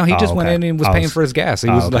 No, he Oh, just went okay. in and was Oh, paying s- for his gas. He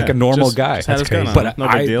oh, was okay. like a normal Just- guy. just had his gun on. But No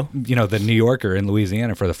big deal. The New Yorker in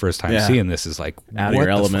Louisiana for the first time Yeah. seeing this is like, Out of what your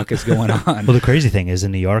the element. fuck is going on? well, the crazy thing is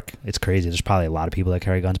in New York, it's crazy. There's probably a lot of people that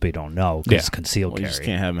carry guns, but you don't know because Yeah. it's concealed Well, you carry. just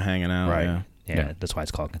can't have them hanging out. Right. Yeah. Yeah, that's why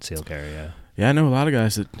it's called concealed carry. Yeah. Yeah, I know a lot of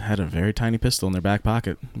guys that had a very tiny pistol in their back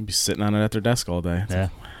pocket. They'd be sitting on it at their desk all day. It's Yeah.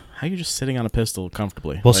 like, how are you just sitting on a pistol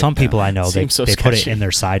comfortably? Well, Like, some people I know they seems so put it sketchy. in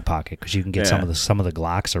their side pocket because you can get Yeah. some of the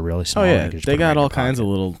Glocks are really Oh small. yeah, You can just they put them got in all your kinds of pocket.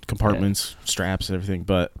 little compartments, straps, and everything.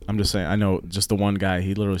 But I'm just saying, I know just the one guy.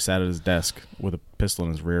 He literally sat at his desk with a pistol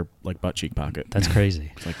in his rear, like butt cheek pocket. That's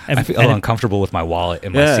crazy. like, And, I feel and, uncomfortable with my wallet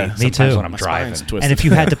in my Yeah, seat me sometimes too. when I'm My driving. spine's twisted. and if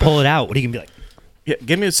you had to pull it out, what are you gonna be like? Yeah,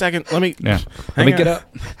 give me a second. Let me. Yeah, Hang let me on. get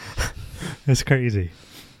up. That's crazy.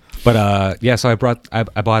 But so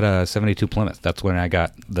I bought a '72 Plymouth. That's when I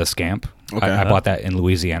got the Scamp. Okay. I bought that in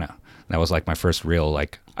Louisiana. That was like my first real,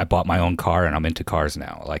 like, I bought my own car and I'm into cars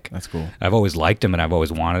now. Like, That's cool. I've always liked them and I've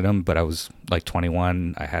always wanted them, but I was like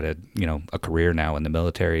 21. I had a career now in the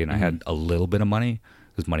military, and I had a little bit of money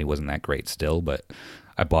because money wasn't that great still. But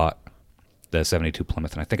I bought the 72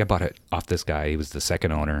 Plymouth, and I think I bought it off this guy. He was the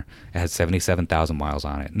second owner. It had 77,000 miles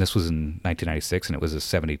on it, and this was in 1996, and it was a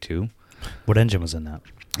 72. What engine was in that?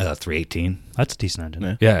 318. That's a decent engine.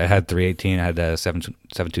 Yeah. Yeah, it had 318. It had a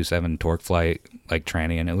 727 torque flight, like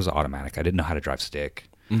tranny, and it was automatic. I didn't know how to drive stick.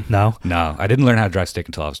 No? No, I didn't learn how to drive stick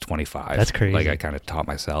until I was 25. That's crazy. Like I kind of taught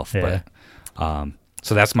myself. Yeah. But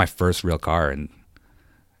so that's my first real car, and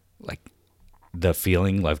like the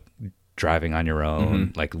feeling of driving on your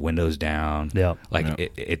own, like windows down. Yeah. Like Yeah.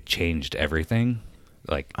 it changed everything.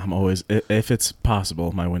 Like I'm always, if it's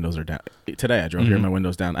possible, my windows are down. Today I drove here, my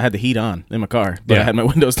windows down. I had the heat on in my car, but I Yeah. had my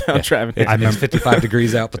windows down driving. it's 55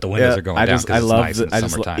 degrees out, but the windows are going down because it's nice in the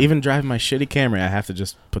summertime. Even driving my shitty Camry, I have to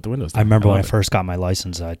just put the windows down. I remember when I love it. first got my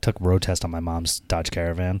license, I took a road test on my mom's Dodge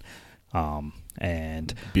Caravan.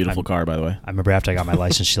 And Beautiful car, by the way. I remember after I got my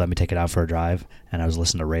license, she let me take it out for a drive, and I was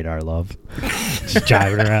listening to Radar Love, just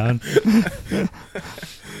driving around.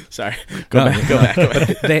 Sorry. Go back.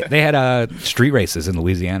 They had street races in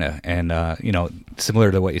Louisiana, and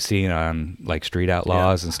similar to what you see on like Street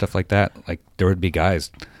Outlaws and stuff like that. Like there would be guys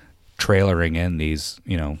trailering in these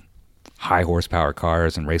high horsepower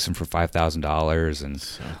cars and racing for $5,000, and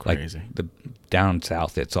So like crazy. the down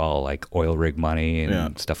south, it's all like oil rig money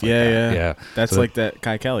and stuff like Yeah. that. Yeah, That's So like that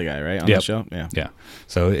Kai Kelly guy, right? On Yep. the show? Yeah. Yeah.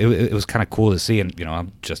 So it was kind of cool to see. And,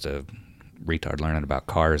 I'm just a retard learning about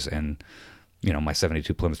cars. And, my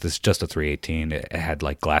 72 Plymouth, this is just a 318. It had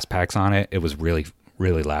like glass packs on it. It was really,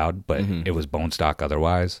 really loud, but it was bone stock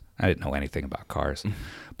otherwise. I didn't know anything about cars.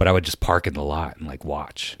 But I would just park in the lot and like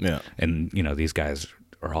watch. Yeah. And, these guys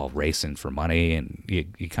are all racing for money. And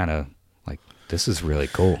you kind of like, this is really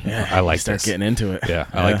cool. Yeah, I like start this. getting into it. Yeah,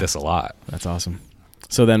 I like this a lot. That's awesome.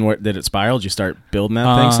 So then, did it spiral? Did you start building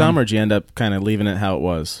that thing some, or did you end up kind of leaving it how it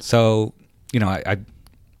was? So, I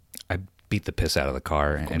beat the piss out of the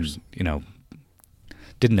car, and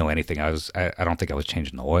didn't know anything. I don't think I was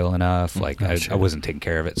changing the oil enough. Like I wasn't taking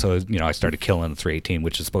care of it. So I started killing the 318,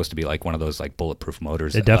 which is supposed to be like one of those like bulletproof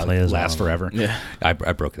motors. It definitely is last one of forever. Yeah. I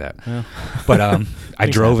broke that. Yeah. But I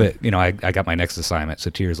drove it. I got my next assignment.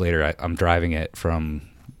 So 2 years later, I'm driving it from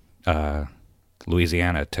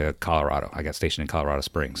Louisiana to Colorado. I got stationed in Colorado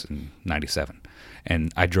Springs in '97,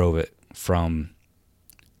 and I drove it from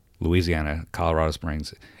Louisiana, Colorado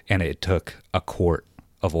Springs, and it took a quart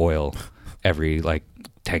of oil every like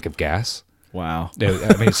tank of gas. Wow.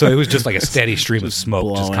 I mean, so it was just like a steady stream of smoke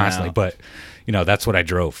just blowing constantly. out. But that's what I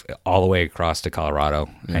drove all the way across to Colorado,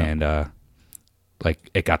 and like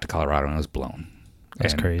it got to Colorado and it was blown.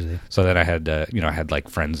 That's And crazy. So then I had I had like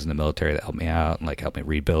friends in the military that helped me out and like helped me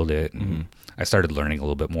rebuild it. And I started learning a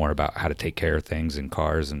little bit more about how to take care of things in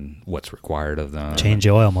cars and what's required of them. Change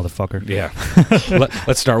the oil, motherfucker. Yeah.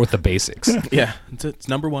 Let's start with the basics. Yeah. It's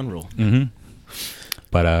number one rule.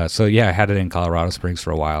 But I had it in Colorado Springs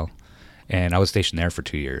for a while, and I was stationed there for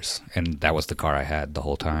 2 years, and that was the car I had the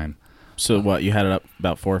whole time. So what? You had it up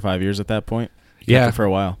about 4 or 5 years at that point? You Yeah. kept it for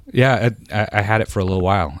a while. Yeah, I had it for a little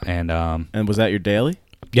while, and And was that your daily?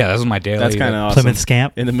 yeah, that was my daily. That's kind of awesome. Plymouth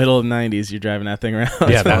Scamp. In the middle of the 90s, you're driving that thing around.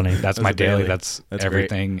 yeah, funny. that's my a daily. daily. That's That's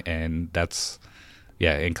everything, and that's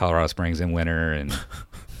in Colorado Springs in winter, and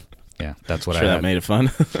yeah, that's what Sure, I that had. made it fun.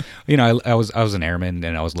 I was an airman,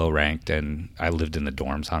 and I was low ranked, and I lived in the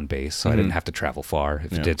dorms on base, so I didn't have to travel far.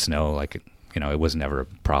 If Yeah. it did snow, like it was never a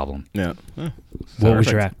problem. Yeah. What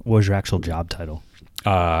was your actual job title?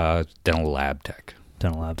 Dental lab tech.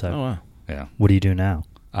 Dental lab tech. Oh, wow. Yeah. What do you do now?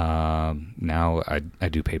 Now I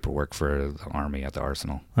do paperwork for the Army at the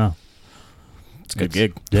Arsenal. Oh, It's a good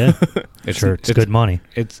gig. yeah. Sure, it's good money.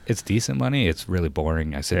 It's decent money. It's really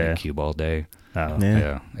boring. I sit in Yeah. a cube all day. Oh. Yeah.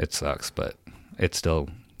 Yeah, it sucks, but it still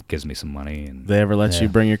gives me some money. And They ever let Yeah. you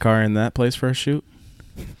bring your car in that place for a shoot?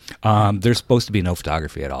 there's supposed to be no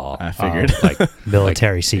photography at all. I figured. Like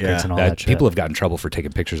Military secrets yeah, and all that that shit. people have gotten in trouble for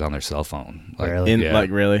taking pictures on their cell phone. Like, Really? In yeah. like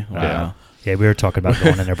really? Wow. Yeah. Yeah, we were talking about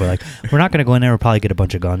going in there, but like, we're not going to go in there. We'll probably get a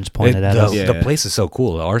bunch of guns pointed at us. Yeah. The place is so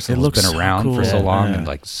cool. The Arsenal's looks been so around cool. for so Yeah. long, Yeah. and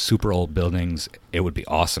like super old buildings. It would be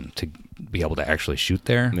awesome to be able to actually shoot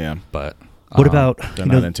there. Yeah. But What about They're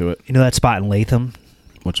not into it. you know that spot in Latham,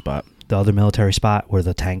 Which spot? the other military spot where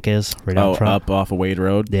the tank is right out Oh, front? up off of Wade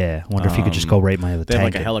Road. Yeah, I wonder if you could just go right by the They have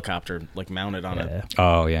tank. like a helicopter like mounted on Yeah. it.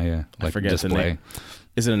 Oh yeah. I Like forget the display. name.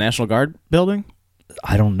 Is it a National Guard building?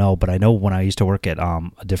 I don't know, but I know when I used to work at a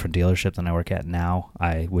different dealership than I work at now,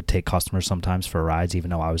 I would take customers sometimes for rides.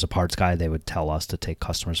 Even though I was a parts guy, they would tell us to take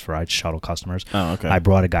customers for rides, shuttle customers. Oh, okay. I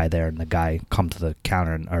brought a guy there, and the guy come to the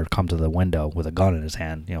counter or come to the window with a gun in his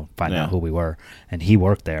hand, find Yeah. out who we were, and he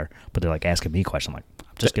worked there. But they're like asking me questions, I'm like,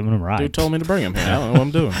 I'm just giving him a ride. Dude told me to bring him here. I don't know what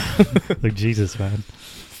I'm doing. Like Jesus, man.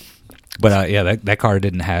 But that car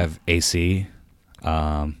didn't have AC.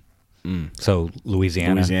 So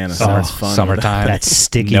Louisiana, sounds fun. summertime, That's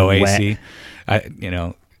sticky, no wet. AC.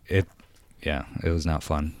 It was not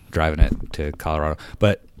fun driving it to Colorado.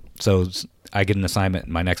 But so I get an assignment.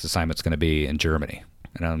 My next assignment's going to be in Germany,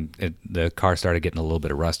 and the car started getting a little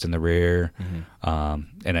bit of rust in the rear.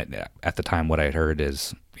 At the time, what I had heard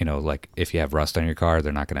is, like if you have rust on your car,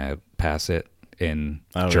 they're not going to pass it in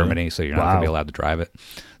Germany, really? so you're not going to be allowed to drive it.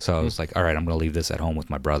 So I was like, all right, I'm going to leave this at home with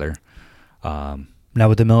my brother. Now,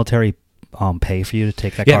 would the military pay for you to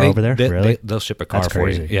take that car over there? Really? They'll ship a car That's for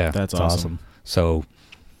you. crazy. Yeah, That's awesome. So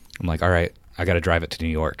I'm like, all right, I got to drive it to New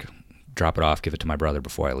York, drop it off, give it to my brother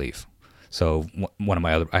before I leave. So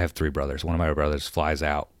I have 3 brothers. One of my brothers flies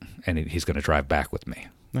out, and he's going to drive back with me.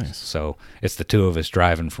 Nice. So it's the 2 of us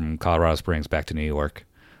driving from Colorado Springs back to New York.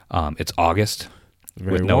 It's August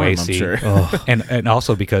Very with no warm, AC. I'm sure. Oh, And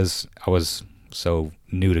also because I was so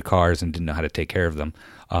new to cars and didn't know how to take care of them,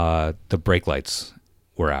 the brake lights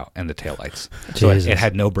were out and the taillights. So it Jesus.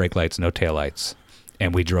 had no brake lights, no taillights,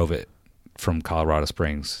 and we drove it from Colorado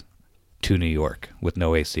Springs to New York with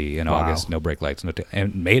no AC in Wow. August, no brake lights,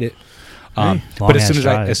 and made it. Long But as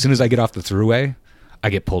ass soon as I get off the throughway, I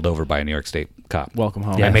get pulled over by a New York State cop. Welcome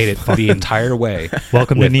home. I made it the entire way.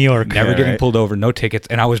 Welcome to with New York. Never Yeah, getting right. pulled over, no tickets,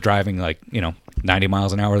 and I was driving 90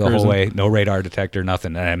 miles an hour the whole Cruising. way, no radar detector,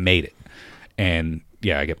 nothing, and I made it. And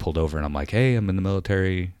yeah, I get pulled over, and I'm like, "Hey, I'm in the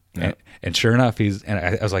military," Yeah. and sure enough,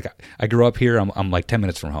 I was like, "I grew up here. I'm like 10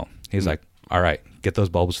 minutes from home." He's like, "All right, get those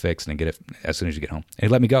bulbs fixed and get it as soon as you get home." And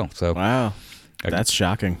he let me go. So Wow. That's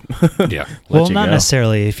shocking. yeah, Well, you not go.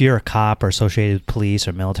 necessarily. If you're a cop or associated with police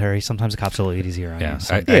or military, sometimes the cops are a little easier on yeah. you.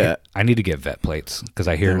 So- I need to get vet plates because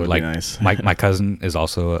I hear That would be like nice. my cousin is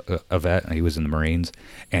also a vet, and he was in the Marines,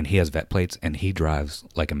 and he has vet plates, and he drives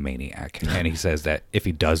like a maniac. And he says that if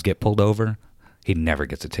he does get pulled over, he never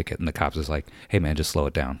gets a ticket, and the cops is like, "Hey man, just slow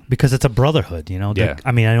it down." because it's a brotherhood, Yeah.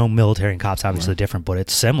 I mean, I know military and cops obviously different, but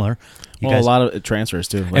it's similar. You Well, guys, a lot of it transfers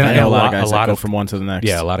too. Like, And I know a a lot lot- of guys a that lot go of- from one to the next.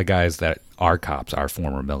 Yeah, a lot of guys that are cops are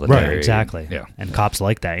former military. right, exactly. Yeah. And cops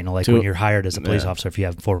like that. Like To- when you're hired as a police yeah. officer, if you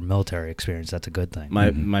have former military experience, that's a good thing.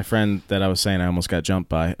 My friend that I was saying I almost got jumped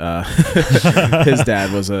by, his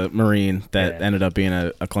dad was a Marine that Yeah. ended up being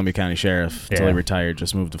a Columbia County sheriff until he Yeah. retired.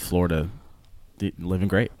 Just moved to Florida, living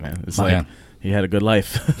great, man. It's Wow. like Yeah. he had a good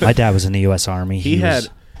life. My dad was in the U.S. Army. he was-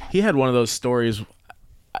 had one of those stories.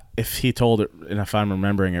 If he told it, and if I'm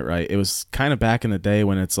remembering it right, it was kind of back in the day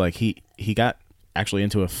when it's like he got actually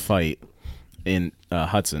into a fight in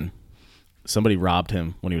Hudson. Somebody robbed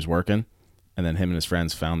him when he was working, and then him and his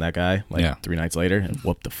friends found that guy 3 nights later and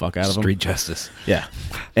whooped the fuck out of him. Street justice. Yeah.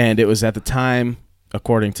 And it was at the time,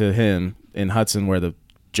 according to him, in Hudson where the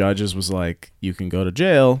judges was like, you can go to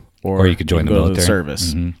jail Or you could join the go to military.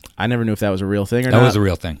 service. Mhm. I never knew if that was a real thing or That not. was a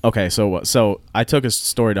real thing. Okay, so I took his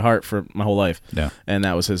story to heart for my whole life. Yeah. And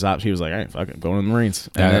that was his option. He was like, all right, fuck it, going to the Marines.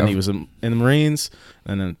 And Yeah, then yeah. he was in the Marines,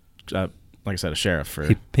 and then, like I said, a sheriff for He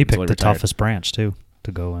until picked the retired. toughest branch too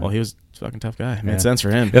to go in. Well, he was a fucking tough guy. It made Yeah. sense for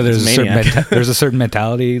him. Yeah, there's He's a a certain maniac. there's a certain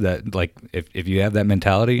mentality that like if you have that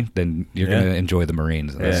mentality, then you're Yeah. gonna enjoy the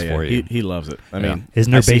Marines. And that's for you. He loves it. I Yeah. mean,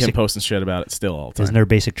 Isn't there I see him basic- posting shit about it still all the time. Isn't their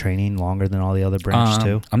basic training longer than all the other branches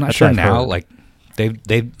too? I'm not That's sure what I've now. heard. Like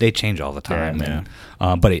they change all the time. Yeah,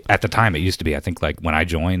 And, but at the time, it used to be. I think like when I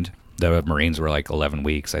joined, the Marines were like 11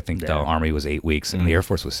 weeks. I think the Yeah. Army was 8 weeks, and the Air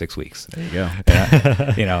Force was 6 weeks. There you go.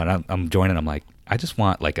 Yeah. And I'm joining. I'm like, I just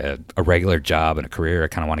want like a regular job and a career. I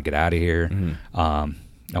kind of want to get out of here.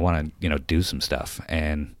 I want to do some stuff.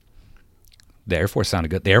 And the Air Force sounded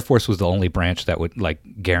good. The Air Force was the only branch that would like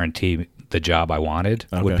guarantee the job I wanted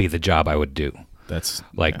would Okay. be the job I would do. That's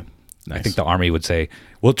Like, yeah, I nice. think the Army would say,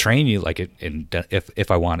 "We'll train you." Like,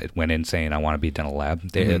 if I went in saying I want to be dental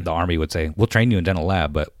lab, the Army would say, "We'll train you in dental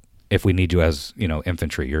lab, but if we need you as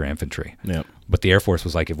infantry, you're infantry." Yep. But the Air Force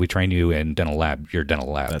was like, "If we train you in dental lab, you're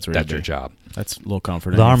dental lab. That's That's, where you'd your be. job." That's a little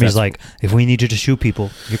comforting. the Army's That's- like, if we need you to shoot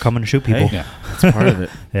people, you're coming to shoot people. Hey, Yeah. that's part of it.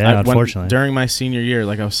 Yeah, when- unfortunately. during my senior year,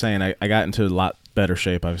 like I was saying, I got into a lot better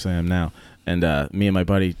shape, obviously I am now. And me and my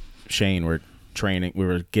buddy Shane were training. We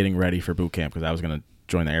were getting ready for boot camp because I was going to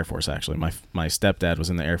join the Air Force, actually. My stepdad was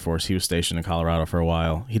in the Air Force. He was stationed in Colorado for a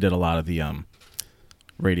while. He did a lot of the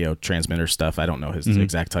radio transmitter stuff. I don't know his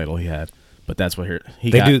exact title he had, but that's what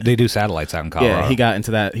They do satellites out in Colorado. Yeah, he got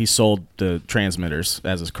into that. He sold the transmitters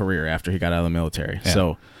as his career after he got out of the military. Yeah.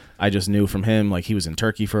 So I just knew from him, like he was in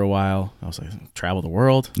Turkey for a while. I was like, travel the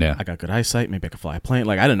world. Yeah. I got good eyesight. Maybe I could fly a plane.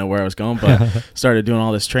 Like I didn't know where I was going, but started doing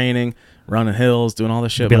all this training, running hills, doing all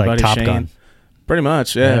this shit. Be My like buddy Top Shane. Gun. Pretty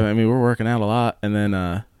much, yeah. Yeah. I mean, we were working out a lot. And then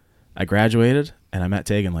I graduated and I met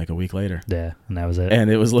Tegan like a week later. Yeah, and that was it.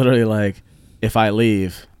 And it was literally like, if I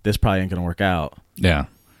leave, this probably ain't going to work out. Yeah.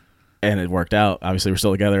 and it worked out. Obviously, we're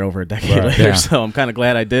still together over a decade Right. later, Yeah. so I'm kind of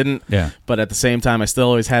glad I didn't. Yeah. But at the same time, I still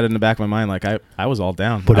always had it in the back of my mind, like I was all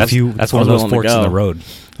down. But I if was- you- That's I one of was those willing to forks in go. the road.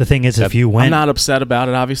 The thing is, if you went, I'm not upset about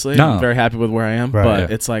it, obviously. No. I'm very happy with where I am, Right. but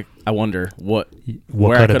Yeah. it's like I wonder where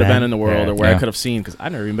what I could could have been in the world Yeah. or where I Yeah. could have seen, because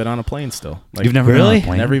I've never even been on a plane still. Like, You've never Really? been on a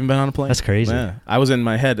plane? never even been on a plane. That's crazy. Yeah. I was in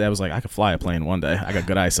my head, I was like, I could fly a plane one day. I got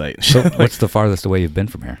good eyesight. So what's the farthest away you've been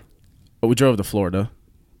from here? But we drove to Florida,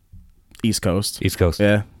 East Coast. East Coast.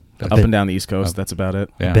 Yeah. I've Up been- and down the East Coast. That's about it.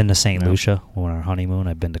 Yeah. I've been to St. Yeah. Lucia on our honeymoon.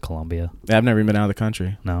 I've been to Colombia. Yeah, I've never even been out of the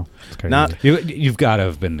country. No, it's crazy. Not- You've got to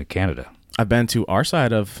have been to Canada. I've been to our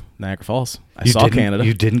side of Niagara Falls. I You saw didn't- Canada.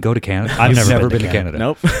 You didn't go to Canada? I've You've never been to Canada.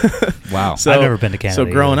 Nope. Wow. So- I've never been to Canada. So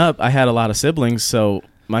growing either. up, I had a lot of siblings. So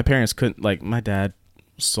my parents couldn't, like, my dad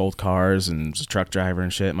sold cars and was a truck driver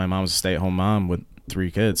and shit. My mom was a stay-at-home mom with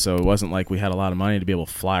 3 kids. So it wasn't like we had a lot of money to be able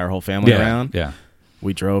to fly our whole family around. Yeah.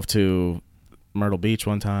 We drove to Myrtle Beach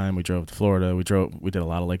one time. We drove to Florida. We did a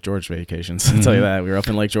lot of Lake George vacations. I'll tell you that. We were up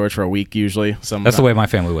in Lake George for a week usually. That's the way my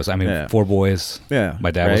family was. I mean, Yeah. 4 boys. Yeah.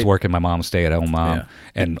 My dad was right? working. My mom was stay-at-home mom. Yeah.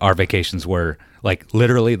 And our vacations were like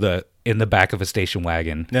literally in the back of a station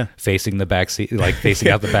wagon, Yeah. facing the back seat, like facing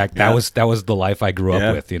out the back. Yeah. That was the life I grew up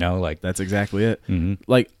Yeah. with. You know, like That's exactly it. Mhm.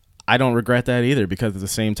 Like, I don't regret that either, because at the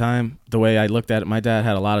same time, the way I looked at it, my dad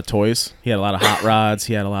had a lot of toys. He had a lot of hot rods.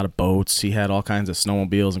 He had a lot of boats. He had all kinds of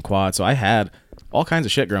snowmobiles and quads. So I had all kinds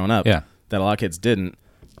of shit growing up Yeah. that a lot of kids didn't.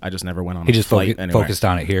 I just never went on he a just flight anywhere. focused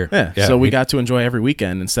on it here. Yeah. So we he- got to enjoy every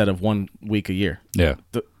weekend instead of 1 week a year. Yeah.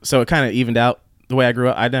 So it kind of evened out. The way I grew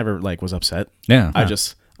up, I never like was upset. Yeah. I'm You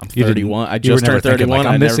didn't- 31. I you just were never turned thinking, 31. like,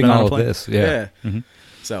 I'm I'd never missing been on a all of plane. this. Yeah. Mhm.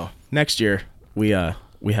 So next year we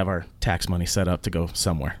have our tax money set up to go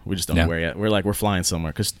somewhere. We just don't Yeah. know where yet. We're flying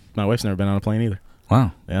somewhere because my wife's never been on a plane either.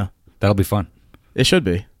 Wow. Yeah, That'll be fun. it should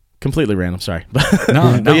be completely random. Sorry, but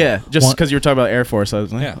No, but yeah, just One- because you were talking about Air Force, I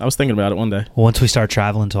was Yeah. I was thinking about it one day. Well, once we start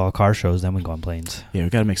traveling to all car shows, then we go on planes. Yeah, we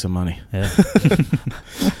got to make some money. Yeah.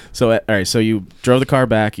 So all right, so you drove the car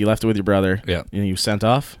back. You left it with your brother. Yeah. and you sent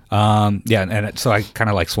off. Yeah, so I kind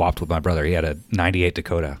of like swapped with my brother. He had a '98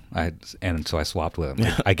 Dakota, and so I swapped with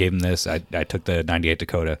him. I gave him this. I took the '98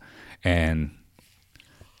 Dakota and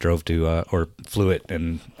drove to or flew it,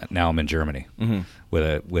 and now I'm in Germany with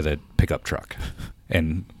a pickup truck.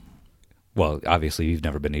 And well, obviously you've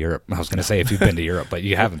never been to Europe. I was going to say if you've been to Europe, but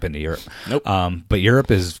you haven't been to Europe. Nope. But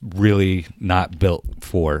Europe is really not built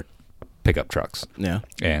for pickup trucks. Yeah,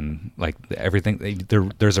 And like everything,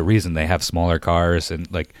 there's a reason they have smaller cars. And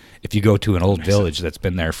like if you go to an old village that's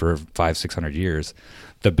been there for 500-600 years,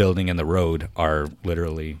 the building and the road are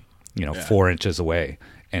literally 4 inches away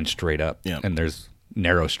and straight up. Yeah. And there's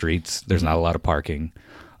narrow streets. There's not a lot of parking.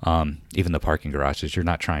 Even the parking garages, you're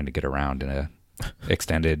not trying to get around in a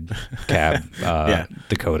extended cab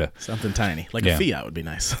Dakota. something tiny like Yeah. a Fiat would be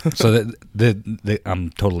nice. So I'm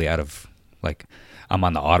totally out of like I'm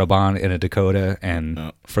on the Autobahn in a Dakota, and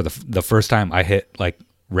Oh. for the first time I hit like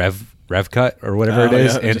rev cut or whatever it Oh,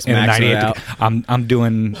 is yeah, just in a maxing it 98. out. I'm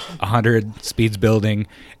doing 100 speeds building,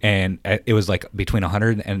 and it was like between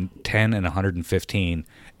 110 and 115,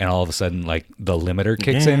 and all of a sudden like the limiter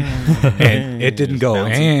kicks in, and it didn't Just go.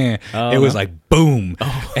 bouncing. It was like boom,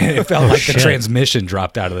 and it felt like the shit. transmission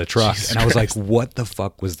dropped out of the truck, Jesus and I was Christ. like, "What the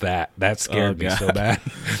fuck was that?" That scared me God. so bad.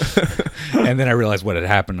 And then I realized what had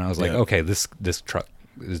happened. And I was like, Yeah. okay, this truck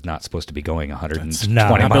is not supposed to be going 120 No,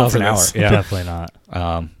 not miles built an for hour. this. Yeah. Definitely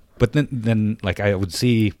not. But then like I would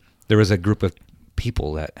see there was a group of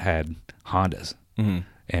people that had Hondas,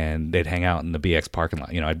 and they'd hang out in the BX parking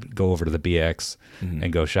lot. I'd go over to the BX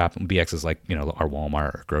and go shop. And BX is like our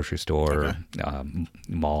Walmart or grocery store, or,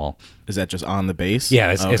 mall. Is that just on the base?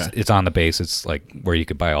 Yeah, it's, Oh, okay. it's on the base. It's like where you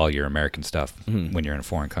could buy all your American stuff when you're in a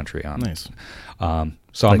foreign country. Nice.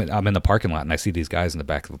 So I'm in the parking lot, and I see these guys in the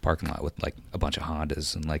back of a parking lot with like a bunch of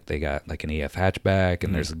Hondas, and like they got like an EF hatchback,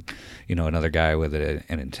 and there's another guy with an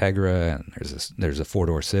Integra, and there's a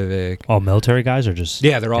 4-door Civic. All military guys or just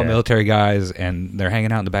Yeah, they're all military guys, and they're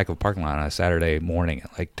hanging out in the back of a parking lot on a Saturday morning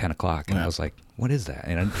at like 10 o'clock, and I was like, what is that?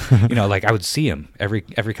 And like I would see them every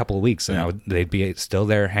couple of weeks, and they'd be still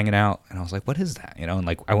there hanging out, and I was like, what is that? And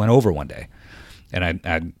like I went over one day, and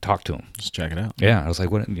I talked to him. Just check it out. Yeah, I was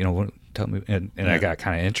like, what? What? Tell me. And I got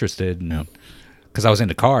kind of interested, because I was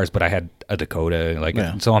into cars, but I had a Dakota,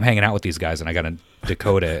 so I'm hanging out with these guys, and I got a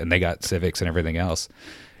Dakota, and they got Civics and everything else,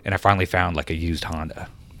 and I finally found like a used Honda.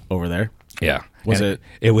 Over there. Yeah, Was And it-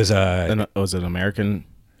 It was a. Was it an American,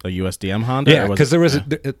 a USDM Honda? Yeah, or was because it-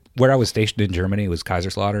 there was where I was stationed in Germany was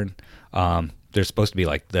Kaiserslautern, there's supposed to be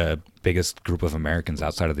like the biggest group of Americans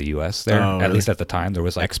outside of the U.S. there. Oh, At really? least at the time, there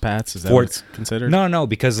was like Expats? Is that Four- what it's considered? no,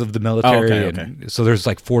 because of the military. Oh, okay, and so there's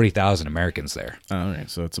like 40,000 Americans there. Oh, all right.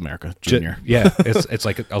 So it's America Ju- Junior. Yeah, it's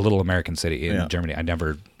like a little American city in Yeah. Germany. I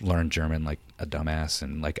never learned German like a dumbass,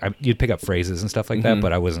 and like you'd pick up phrases and stuff like that, Mhm.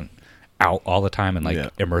 but I wasn't out all the time and like Yeah.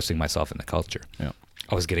 immersing myself in the culture. Yeah.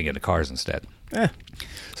 I was getting into cars instead. Eh.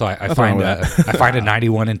 So I Nothing find wrong with I find a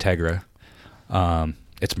 91 Integra.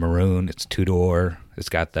 It's maroon. It's 2-door. It's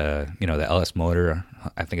got the the LS motor.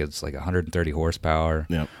 I think it's like 130 horsepower.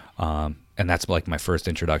 Yep. And that's like my first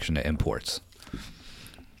introduction to imports.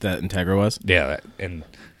 That Integra was? Yeah, and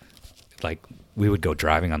like we would go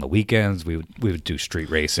driving on the weekends. We would do street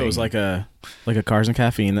racing. So it was like a Cars and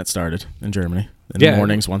Caffeine that started in Germany in Yeah. the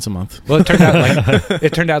mornings once a month. Well,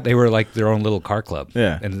 it turned out they were like their own little car club.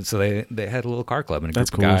 Yeah. and so they had a little car club and a That's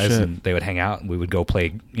group cool of as guys, shit. and they would hang out, and we would go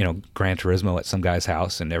play Gran Turismo at some guy's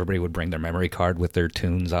house, and everybody would bring their memory card with their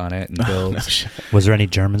tunes on it and builds. Was there any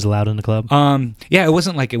Germans allowed in the club? Yeah, it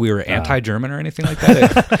wasn't like we were anti-German or anything like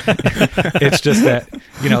that. It's just that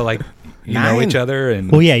like you know Nine. each other,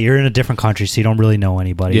 and Well, yeah, you're in a different country, so you don't really know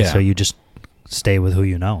anybody. Yeah. So you just stay with who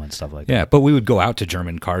you know and stuff like that. yeah. But we would go out to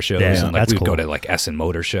German car shows, Yeah, and like that's we would go cool. to like Essen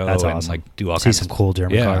Motor Show, That's and awesome. like do all See kinds some of cool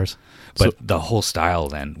German yeah. cars. But the whole style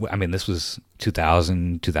then, I mean, this was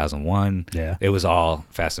 2000, 2001. Yeah. It was all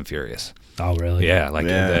Fast and Furious. Oh, really? Yeah, like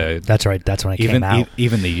Yeah. That's right. That's when it even came out.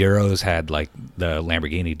 even the Euros had like the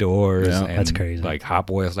Lamborghini doors. Yeah, and that's crazy. Like Hot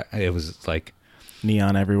Wheels. It was like,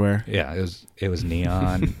 Neon everywhere. yeah, it was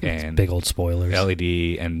neon and Big old spoilers.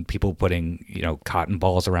 LED, and people putting cotton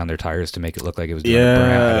balls around their tires to make it look like it was doing a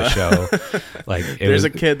burnout at a show. Like There's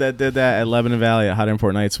a kid that did that at Lebanon Valley at Hot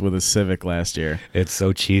Import Nights with a Civic last year. It's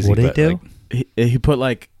so cheesy. What did he but, do? like, He put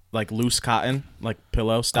like loose cotton, like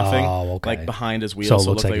pillow stuffing, Oh, okay. like behind his wheels, So so it it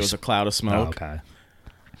looks looked like like it he's- was a cloud of Oh, smoke. okay.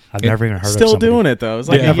 I've never even heard of Still somebody. doing it though. It was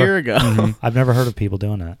like Yeah. a year ago. I've never heard of people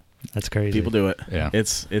doing that. That's crazy. People do it. Yeah.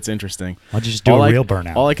 It's interesting. Why don't you just do a real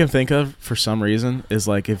burnout? All I can think of for some reason is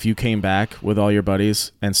like if you came back with all your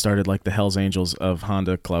buddies and started like the Hells Angels of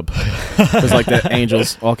Honda Club. Because like the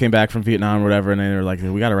Angels all came back from Vietnam or whatever, and they were like,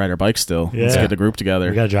 we got to ride our bikes still. Let's Yeah. get the group together.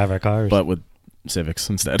 we got to drive our cars. But with Civics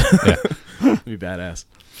instead. Yeah. Be badass.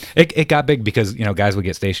 It got big because guys would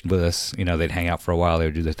get stationed with us. They'd hang out for a while, they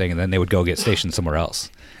would do their thing, and then they would go get stationed somewhere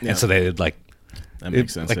else. Yeah. And so they would like That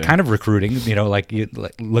makes sense. like yeah. kind of recruiting, like you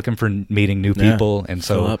like looking for meeting new Yeah. people, and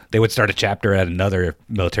Fill so up. they would start a chapter at another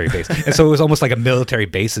military base, and so it was almost like a military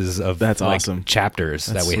bases of That's like, awesome. chapters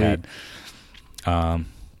That's that we sweet. had.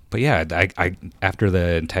 But yeah, I after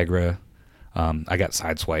the Integra, I got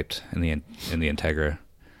sideswiped in the Integra,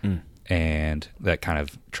 and that kind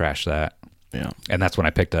of trashed that, Yeah. and that's when I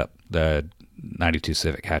picked up the 92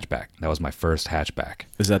 Civic hatchback. That was my first hatchback.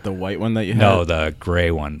 Is that the white one that you had? No, the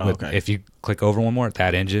gray one. Oh, okay. If you click over one more,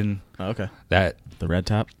 that engine, Oh, okay. that The red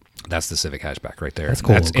top? that's the Civic hatchback right there. That's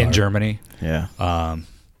cool That's little in car. Germany. Yeah.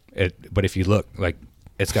 But if you look, like,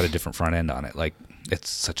 it's got a different front end on it. Like, it's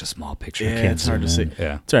such a small picture. Yeah, can't it's hard to zoom see. in.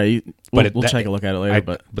 Yeah. It's all right. But We'll take a look at it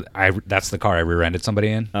later. that's the car I rear-ended somebody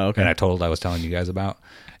in. Oh, okay. And I was telling you guys about.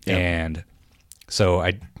 Yep. And so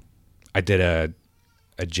I did a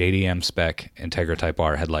JDM spec Integra Type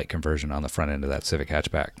R headlight conversion on the front end of that Civic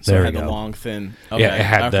hatchback. So There it we had the go. long, thin. Yeah, it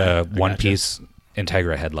had the I gotcha. one-piece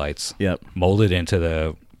Integra headlights. Yep. Molded into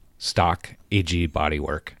the stock EG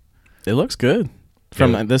bodywork. It looks good.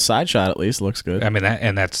 From Yeah. this side shot, at least, it looks good. I mean,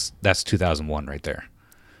 that's 2001 right there.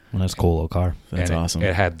 Well, that's a cool little car. That's And awesome.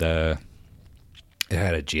 It had a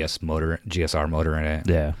GSR motor in it.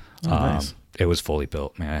 Yeah. Oh, nice. It was fully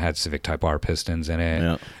built, man. It had Civic Type R pistons in it.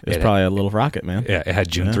 Yeah. It's It- probably a little rocket, man. Yeah, it had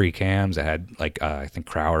June Yeah. 3 cams. It had like I think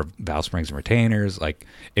Crowder valve springs and retainers. Like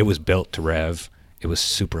it was built to rev. It was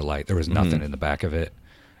super light. There was nothing in the back of it,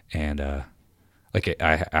 and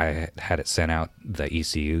I had it sent out the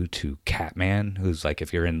ECU to Catman, who's like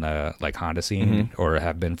if you're in the like Honda scene or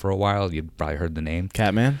have been for a while, you've probably heard the name.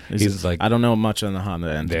 Catman? He's like- I don't know much on the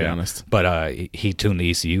Honda end, to be honest. But he tuned the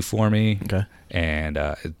ECU for me. Okay. And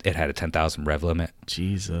it had a 10,000 rev limit.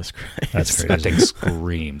 Jesus Christ. That's crazy. That thing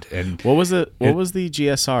screamed. And What was it? What It- was the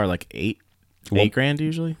GSR? Like eight Well- grand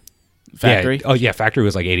usually? Factory? Yeah, oh yeah, factory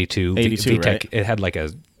was like 82. 82, VTEC, right? It had like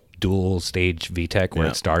a dual stage VTEC where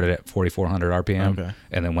Yeah. it started at 4,400 RPM Okay.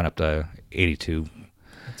 and then went up to 82.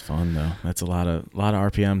 It's fun though. That's a lot of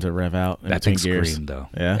RPM to rev out in That between thing gears. screamed though.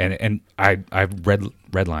 Yeah. And I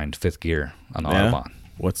redlined fifth gear on the Yeah?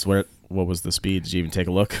 Autobahn. What was the speed? Did you even take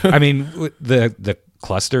a look? I mean, the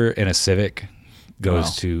cluster in a Civic goes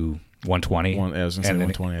Wow. to 120. I was gonna say and then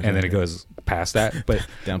 120, I and then think. it goes past that, but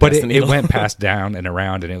Down but past the it needle. went past down and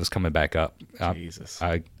around, and it was coming back up. Jesus.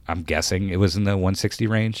 I'm guessing it was in the 160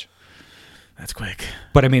 range. That's quick.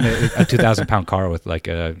 But I mean, a 2,000-pound car with like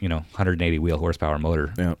a 180 wheel horsepower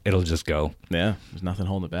motor, Yeah. it'll just go. Yeah, there's nothing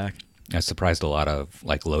holding it back. I surprised a lot of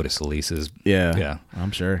like Lotus Elises. Yeah, Yeah.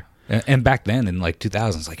 I'm sure. And back then in like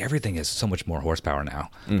 2000s, like everything is so much more horsepower now.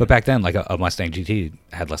 But back then, like a Mustang GT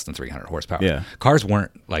had less than 300 horsepower. Yeah. Cars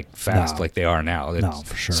weren't like fast No. like they are now. No,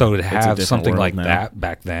 for sure. So to a have different something world like now. that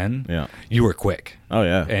back then, Yeah. you were quick. Oh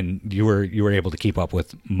yeah. And you were able to keep up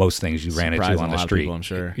with most things you ran into Surprising on a the lot of street. people, I'm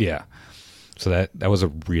sure. Yeah. So that was a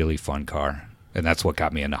really fun car. And that's what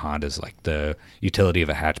got me into Hondas, like the utility of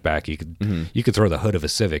a hatchback. You could throw the hood of a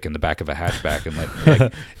Civic in the back of a hatchback and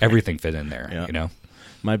like everything fit in there, Yeah. you know?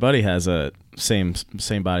 My buddy has a same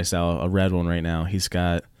body style, a red one right now. He's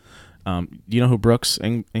got, you know who Brooks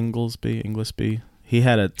Inglesby? He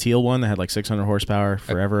had a teal one that had like 600 horsepower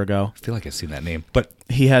forever ago. I feel like I've seen that name. But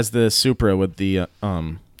He has the Supra with the,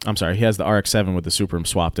 I'm sorry, he has the RX-7 with the Supra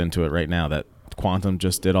swapped into it right now that Quantum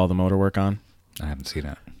just did all the motor work on. I haven't seen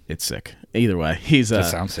it. It's sick. Either way, That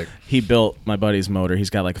sounds sick. He built my buddy's motor. He's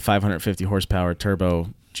got like a 550 horsepower turbo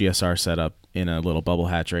GSR setup in a little bubble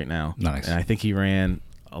hatch right now. Nice. And I think he ran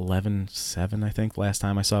 11.7, I think, last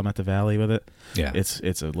time I saw him at the Valley with it. Yeah. It's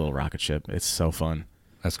a little rocket ship. It's so fun.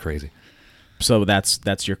 That's crazy. So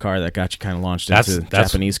that's your car that got you kind of launched into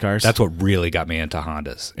Japanese cars? That's what really got me into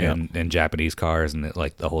Hondas Yeah. and Japanese cars and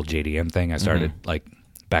like the whole JDM thing. I started like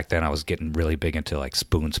back then I was getting really big into like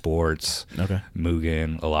Spoon Sports, Okay.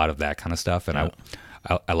 Mugen, a lot of that kind of stuff. And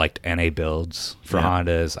I liked NA builds for Yeah.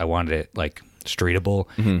 Hondas. I wanted it like streetable.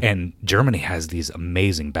 And Germany has these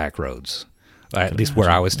amazing back roads, at least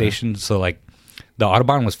where I was stationed. So like the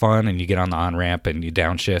Autobahn was fun, and you get on the on-ramp and you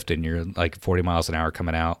downshift and you're like 40 miles an hour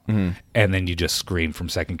coming out, and then you just scream from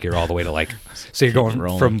second gear all the way to like, so you're going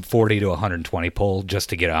rolling. from 40 to 120 pull just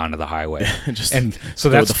to get onto the highway. Just And so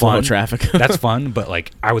go with that's the flow of fun. traffic. That's fun, but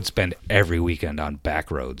like I would spend every weekend on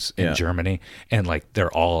back roads in Yeah. Germany, and like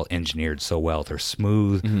they're all engineered so well. They're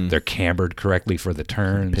smooth, they're cambered correctly for the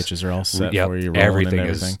turns. Pitches are all set Yep, for you. Rolling everything and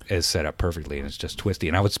is everything. is set up perfectly, and it's just twisty.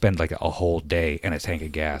 And I would spend like a whole day and a tank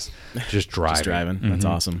of gas just driving. Just driving. That's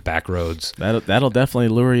awesome. Back roads. That'll definitely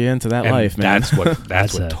lure you into that And life, man. That's what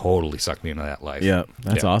That's what it. totally sucked me into that life. Yeah,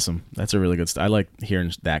 that's Yeah. awesome. That's a really good. I like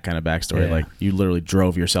hearing that kind of backstory. Yeah. Like you literally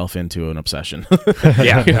drove yourself into an obsession.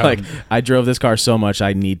 Yeah, You're like I drove this car so much,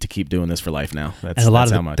 I need to keep doing this for life now. That's And a lot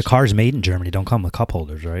that's of how much. the cars made in Germany don't come with cup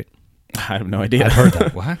holders, right? I have no idea. I've heard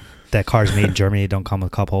that. What? That cars made in Germany don't come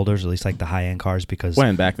with cup holders, at least like the high end cars, because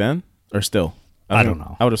When back then or still? I don't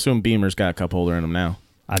know. I would assume Beamer's got a cup holder in them now.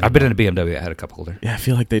 I've been in a BMW that had a cup holder. Yeah, I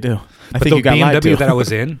feel like they do. I But think the you got lied BMW to. that I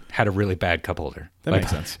was in had a really bad cup holder. That makes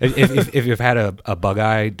sense. If you've had a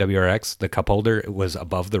Bug-Eye WRX, the cup holder was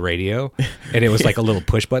above the radio, and it was like a little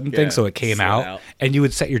push button thing, Yeah, so it came slid out, out. and you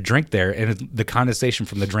would set your drink there, and the condensation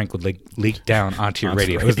from the drink would leak down onto your Onto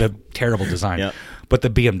the radio. It was the terrible design. Yep. But the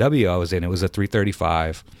BMW I was in, it was a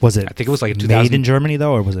 335. Was it? I think it was like a made 2000. in Germany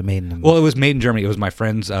though, or was it made in? Well, it was made in Germany. It was my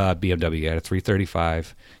friend's BMW. He had a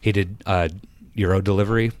 335. He did Euro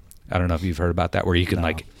delivery. I don't know if you've heard about that, where you can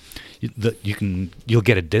like, you'll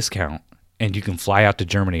get a discount and you can fly out to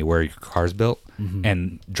Germany where your car's built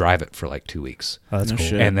and drive it for like 2 weeks, Oh, that's No cool.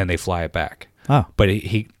 shit. and then they fly it back. Oh, But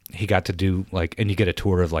he got to do like, and you get a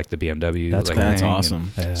tour of like the BMW. That's like, cool. That's thing, and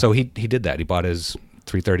awesome. Yeah. So he did that. He bought his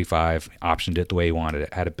 335, optioned it the way he wanted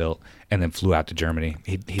it, had it built, and then flew out to Germany.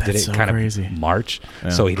 He did That's it so kind crazy. of March, Yeah.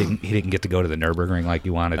 so he didn't get to go to the Nürburgring like he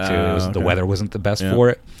wanted to. Oh, It was, The okay. weather wasn't the best Yeah. for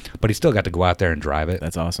it, but he still got to go out there and drive it,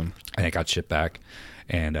 That's awesome. and it got shipped back.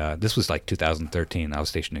 And this was like 2013. I was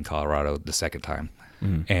stationed in Colorado the second time,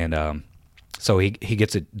 and so he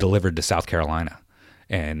gets it delivered to South Carolina,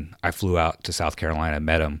 and I flew out to South Carolina,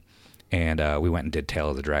 met him, and we went and did Tail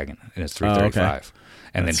of the Dragon in his 335,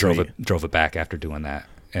 and That's then sweet. drove it back after doing that,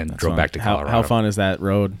 and That's drove fun. back to Colorado. How fun is that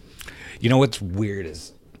road? You know what's weird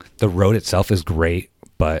is the road itself is great,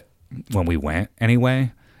 but when we went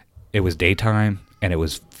anyway, it was daytime and it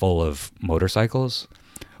was full of motorcycles.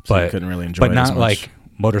 So you But couldn't really enjoy but it as not much. like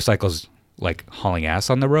motorcycles like hauling ass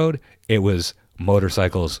on the road. It was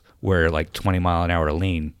motorcycles where like 20 mile an hour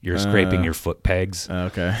lean, you're scraping your foot pegs.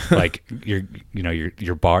 Okay. Like your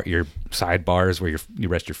side bars where you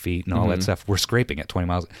rest your feet and all that stuff. We're scraping at 20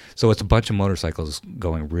 miles. So it's a bunch of motorcycles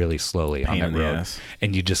going really slowly Pain on in that the road, ass.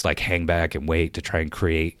 and you just like hang back and wait to try and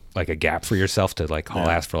create like a gap for yourself to like haul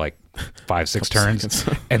Yeah. ass for like 5-6 Couple turns,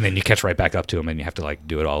 seconds. and then you catch right back up to them, and you have to like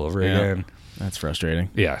do it all over Yeah. again. That's frustrating.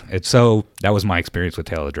 Yeah, it's so that was my experience with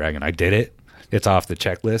Tail of the Dragon. I did it. It's off the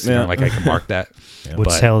checklist. Yeah. Like I can mark that.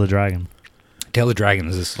 what's But Tail of the Dragon? Tail of the Dragon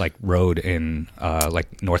is this like road in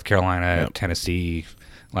like North Carolina, Yep. Tennessee,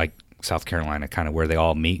 like South Carolina, kind of where they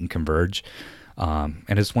all meet and converge. And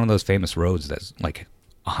it's one of those famous roads that's like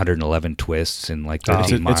 111 twists in like Oh.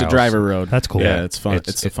 13 miles. It's a driver road. That's cool. Yeah, it's fun.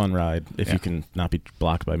 It's- It's a fun ride if yeah. you can not be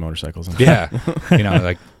blocked by motorcycles. Yeah, you know,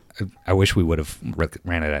 like I wish we would have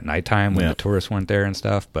ran it at nighttime when Yeah. the tourists weren't there and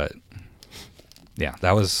stuff. But yeah,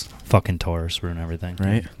 that was Fucking Taurus ruin everything.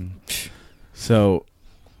 Right. So,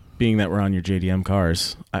 being that we're on your JDM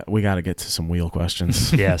cars, we got to get to some wheel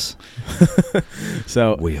questions. Yes.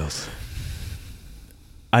 So, wheels.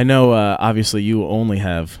 I know obviously you only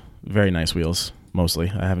have very nice wheels.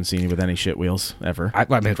 Mostly, I haven't seen you with any shit wheels ever.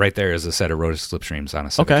 I mean, right there is a set of Rotus Slipstreams on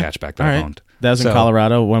a Civic Okay. hatchback that All I right. owned. That was in So-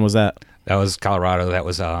 Colorado. When was that? That was Colorado. That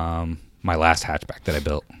was my last hatchback that I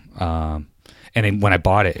built. And then when I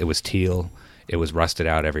bought it, it was teal. It was rusted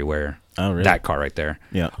out everywhere. Oh, really? That car right there.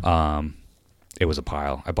 Yeah. It was a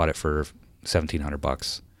pile. I bought it for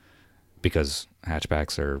 $1,700 because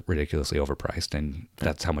hatchbacks are ridiculously overpriced, and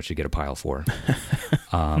that's how much you get a pile for.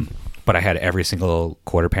 But I had every single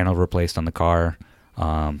quarter panel replaced on the car,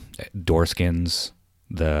 door skins.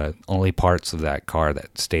 The only parts of that car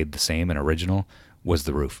that stayed the same and original was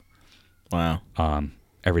the roof. Wow.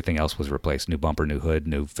 Everything else was replaced. New bumper, new hood,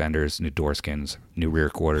 new fenders, new door skins, new rear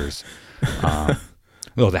quarters.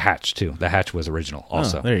 Well, the hatch too. The hatch was original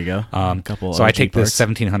also. Oh, there you go. A couple So I OG take parts. this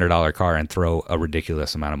 $1,700 car and throw a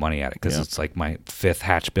ridiculous amount of money at it because Yeah. it's like my 5th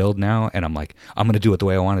hatch build now, and I'm like, I'm going to do it the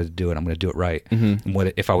way I wanted to do it. I'm going to do it right. Mm-hmm.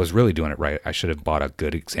 And if I was really doing it right, I should have bought a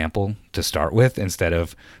good example to start with instead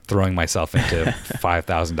of throwing myself into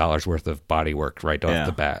 $5,000 worth of body work right off Yeah.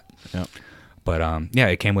 the bat. Yep. But yeah,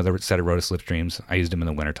 it came with a set of Rotus Slipstreams. I used them in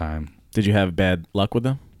the wintertime Did you have bad luck with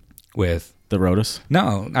them? with The Rotus?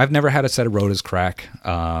 No, I've never had a set of Rotas crack.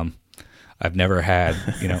 I've never had,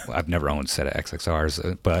 I've never owned a set of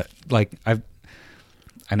XXRs, but like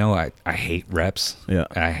I know I hate reps. Yeah.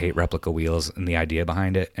 And I hate replica wheels and the idea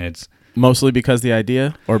behind it. And it's Mostly because the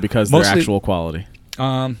idea or because their Mostly- actual quality?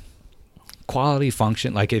 quality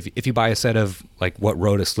function. Like if you buy a set of like what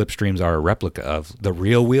Rotas Slipstreams are a replica of, the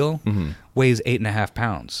real wheel weighs 8.5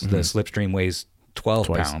 pounds. The Slipstream weighs 12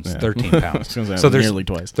 Twice, pounds, yeah. 13 I was pounds. gonna say, So there's nearly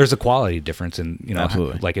twice. There's a quality difference in,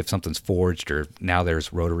 Absolutely. like if something's forged or now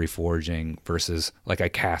there's rotary forging versus like a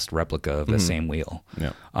cast replica of the same wheel.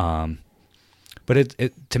 Yeah. But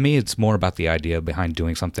it to me, it's more about the idea behind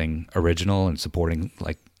doing something original and supporting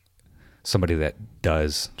like somebody that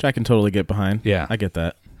does. Which I can totally get behind. Yeah. I get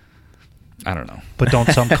that. I don't know. But don't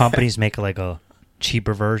some companies make like a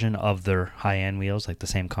cheaper version of their high-end wheels, like the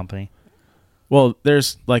same company? Well,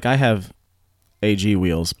 there's like I have AG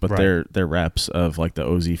wheels, but Right. they're reps of like the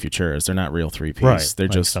OZ Futuras. They're not real 3-piece. They're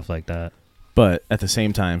like just stuff like that. But at the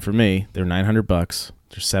same time, for me, they're $900.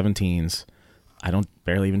 They're 17s. I don't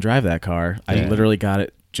barely even drive that car. I Yeah. literally got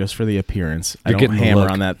it just for the appearance. I You're don't getting the hammer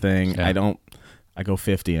look. on that thing. Yeah. I go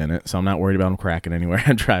 50 in it, so I'm not worried about them cracking anywhere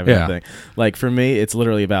I'm driving Yeah. that thing. Like for me, it's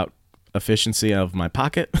literally about efficiency of my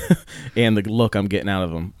pocket and the look I'm getting out of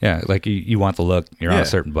them. Yeah, like you want the look. You're on Yeah. a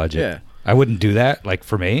certain budget. Yeah. I wouldn't do that. Like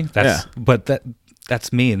for me, that's Yeah. but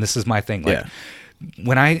that's me, and this is my thing. Like Yeah.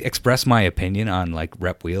 when I express my opinion on like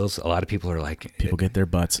rep wheels, a lot of people are like, People get their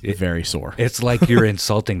butts very sore. it's like you're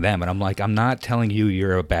insulting them, and I'm like, I'm not telling you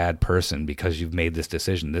you're a bad person because you've made this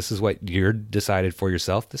decision. This is what you're decided for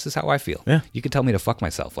yourself. This is how I feel. Yeah. You can tell me to fuck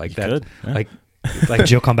myself like that. could, yeah. Like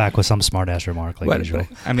But you'll come back with some smart ass remark like what- usual.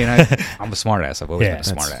 I mean, I'm a smart ass. I've always Yeah, been a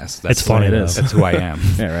smart ass. it's funny what it though. is. That's who I am.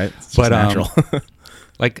 Yeah, right? It's just But natural.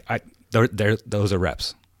 like those are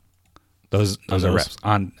reps. Those are those? reps.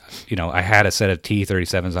 On I had a set of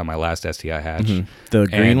T37s on my last STI hatch. The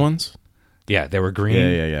green And- ones? Yeah, they were green.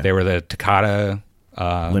 Yeah. They were the Takata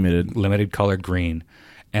Limited color green,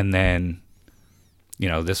 and then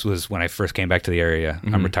this was when I first came back to the area.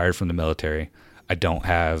 I'm retired from the military. I don't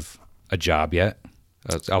have a job yet.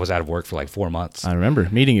 I was out of work for like 4 months. I remember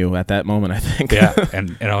meeting you at that moment, I think. Yeah,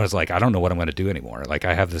 and I was like, I don't know what I'm going to do anymore. Like,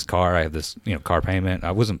 I have this car, I have this car payment.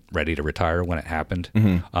 I wasn't ready to retire when it happened,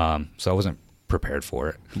 so I wasn't prepared for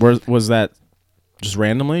it. Was that just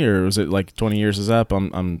randomly, or was it like 20 years is up?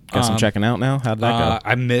 I'm guessing checking out now. How'd that go?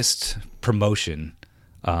 I missed promotion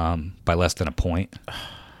by less than a point,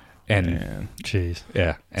 and Man. Jeez.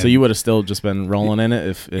 yeah, So you would have still just been rolling in it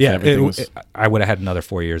if everything was. I would have had another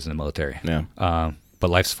 4 years in the military. Yeah. But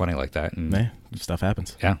life's funny like that, and Yeah, stuff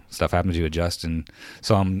happens. yeah, stuff happens. You adjust, and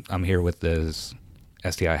so I'm here with this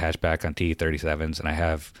STI hatchback on T37s, and I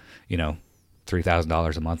have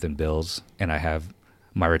 $3,000 a month in bills, and I have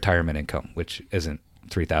my retirement income, which isn't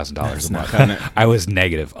 $3,000 a not month. cutting it. I was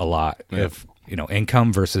negative a lot Yeah. of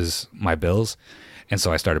income versus my bills, and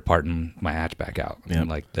so I started parting my hatchback out. Yeah. And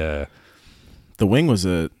like the The wing was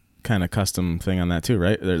a kind of custom thing on that too,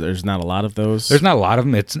 right? There's not a lot of those. there's not a lot of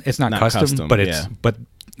them. It's not, Not custom, custom, but yeah.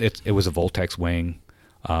 it was a Voltex wing.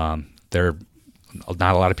 They're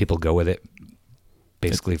not a lot of people go with it.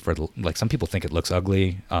 Basically, for like some people think it looks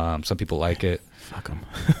ugly. Some people like it. Fuck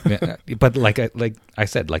them. But like I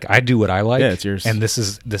said, like I do what I like. Yeah, it's yours. And this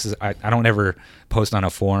is I don't ever post on a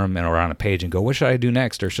forum or on a page and go, what should I do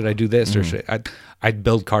next, or should I do this, or should I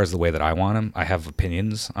build cars the way that I want them. I have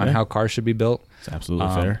opinions on how cars should be built. It's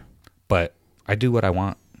absolutely fair. But I do what I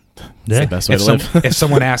want. It's the best way to live. If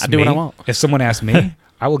someone asks I do me, what I want. if someone asks me,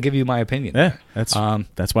 I will give you my opinion. Yeah, that's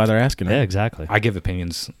why they're asking. Right? Yeah, exactly. I give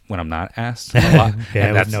opinions when I'm not asked a lot. Yeah,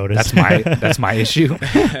 and I've noticed. that's my issue.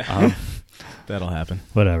 That'll happen.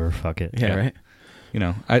 Whatever, fuck it. Yeah, right. You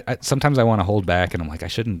know, I sometimes I want to hold back, and I'm like, I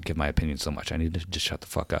shouldn't give my opinion so much. I need to just shut the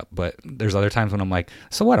fuck up. But there's other times when I'm like,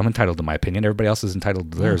 so what? I'm entitled to my opinion. Everybody else is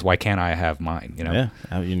entitled to theirs. Why can't I have mine? You know? Yeah,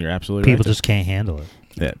 I mean, you're absolutely People right. just can't handle it.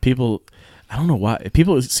 Yeah, people. I don't know why.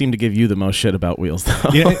 People seem to give you the most shit about wheels, though.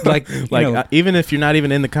 Yeah, like even if you're not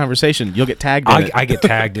even in the conversation, you'll get tagged in it. I get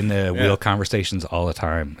tagged in the wheel conversations all the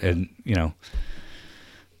time, and you know,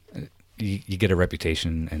 you get a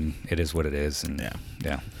reputation, and it is what it is. And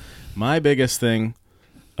yeah. My biggest thing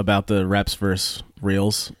about the reps versus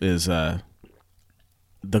reels is the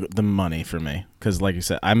money for me, because like you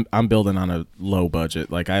said, I'm building on a low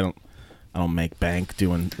budget. Like I don't make bank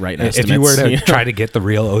doing writing estimates. If you were to try to get the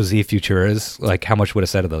real OZ Futuras, like how much would a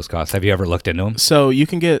set of those cost? Have you ever looked into them? So you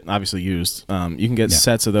can get, obviously used, you can get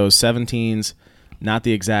sets of those 17s, not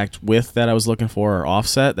the exact width that I was looking for or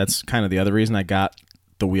offset. That's kind of the other reason I got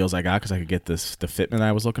the wheels I got, because I could get the fitment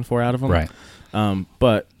I was looking for out of them. Right.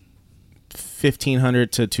 But $1,500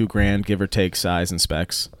 to $2,000, give or take size and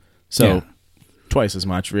specs. So twice as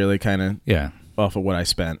much, really, kind of off of what I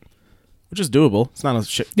spent. Which is doable. It's not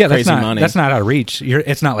crazy money. That's not out of reach.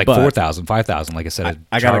 It's not like 4,000, 5,000, like I said.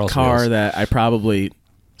 I got a car that I probably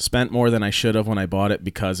spent more than I should have when I bought it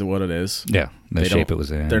because of what it is. Yeah, the shape it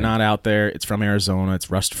was in. They're not out there. It's from Arizona. It's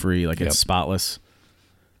rust free. Like it's spotless.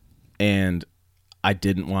 And I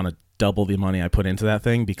didn't want to double the money I put into that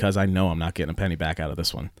thing because I know I'm not getting a penny back out of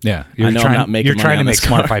this one. Yeah, I'm not making you're money trying to on make this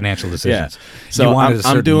smart car. financial decisions. So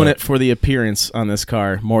I'm doing it for the appearance on this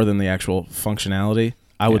car more than the actual functionality.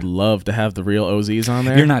 I would love to have the real OZs on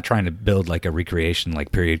there. You're not trying to build like a recreation,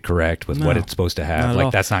 like period correct with what it's supposed to have.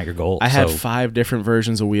 Like that's not your goal. I had 5 different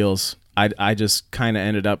versions of wheels. I just kind of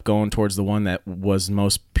ended up going towards the one that was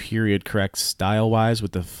most period correct style wise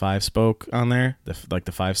with the 5-spoke on there, the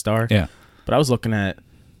 5-star. Yeah. But I was looking at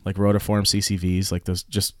like Rotiform CCVs, like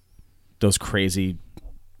those crazy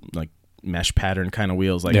like mesh pattern kind of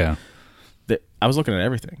wheels. Like I was looking at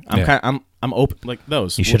everything. I'm open, like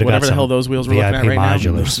those. You should have whatever got the hell those wheels we're looking at right modulars.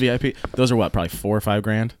 now. Those VIP. Those are what, probably $4 or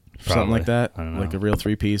 $5,000, something like that. I don't know. Like a real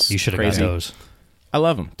 3-piece. You should have got those. I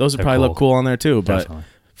love them. Those would They're probably look cool on there too. But Definitely.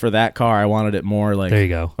 for that car, I wanted it more like there you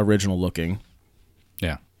go. original looking.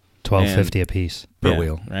 Yeah. $1,250 a piece per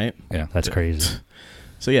wheel. Right. Yeah. That's crazy.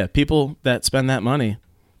 So yeah, people that spend that money,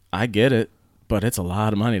 I get it. But it's a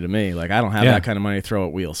lot of money to me. Like I don't have that kind of money to throw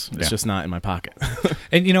at wheels. It's just not in my pocket.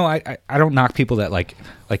 And you know, I don't knock people that like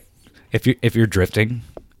if you're drifting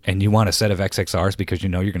and you want a set of XXRs because you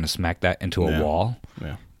know you're going to smack that into a wall.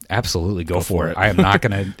 Yeah. Absolutely go for it. I am not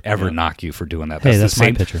going to ever knock you for doing that. That's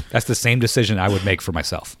my picture. That's the same decision I would make for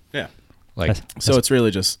myself. Yeah. Like so it's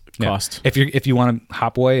really just cost. If you want to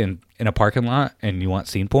hop away in a parking lot and you want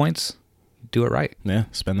scene points, do it right. Yeah,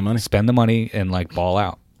 spend the money. Spend the money and like ball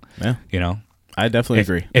out. Yeah. You know? I definitely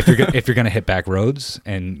agree. If you're going to hit back roads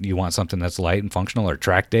and you want something that's light and functional, or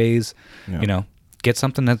track days, you know, get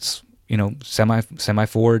something that's, you know, semi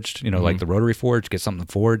forged, you know, like the rotary forged, get something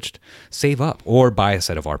forged, save up, or buy a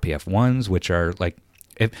set of RPF ones, which are like,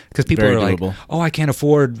 because people Very are doable. like, oh, I can't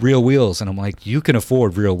afford real wheels. And I'm like, you can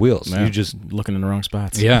afford real wheels. Yeah. You just looking in the wrong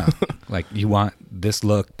spots. Yeah. Like you want this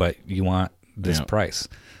look, but you want this price.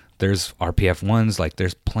 There's RPF ones, like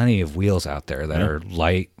there's plenty of wheels out there that are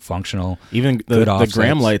light, functional. Even the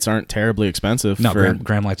Graham lights aren't terribly expensive. No,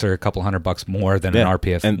 Graham lights are a couple $100 more than an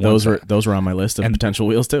RPF. And those were on my list of potential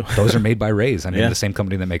wheels too. Those are made by Rays. I mean, the same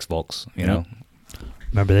company that makes Volks. You know.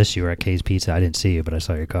 Remember this? You were at Kay's Pizza. I didn't see you, but I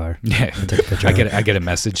saw your car. Yeah, I get a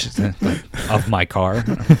message of my car,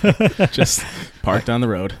 just parked on the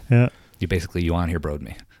road. Yeah, you on here broed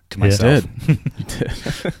me to myself. You did.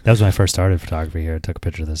 That was when I first started photography here. I took a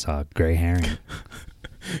picture of this gray herring.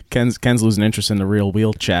 Ken's losing interest in the Real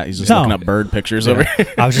Wheel chat. He's just No. looking up bird pictures over here.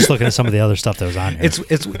 I was just looking at some of the other stuff that was on here.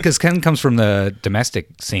 It's because Ken comes from the domestic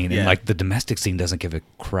scene, Yeah. and like the domestic scene doesn't give a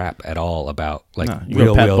crap at all about like No, you go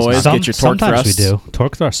real Pep wheels. Boys, not- get your torque sometimes thrusts. we do.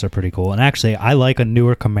 Torque thrusts are pretty cool. And actually, I like a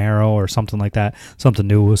newer Camaro or something like that. Something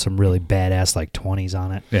new with some really badass like 20s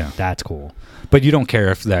on it. Yeah. That's cool. But you don't care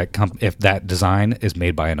if that if that design is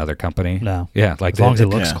made by another company. No. Yeah, like As long as it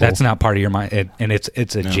looks yeah. cool. That's not part of your mind, and it's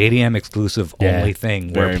a No. JDM exclusive Yeah. only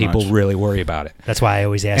thing where Very people much. really worry about it. That's why I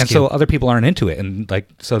always ask And you. so other people aren't into it, and like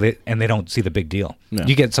so they don't see the big deal. Yeah.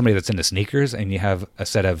 You get somebody that's into sneakers, and you have a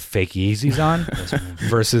set of fake Yeezys on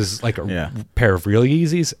versus like a Yeah. pair of real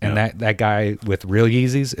Yeezys, and Yeah. that guy with real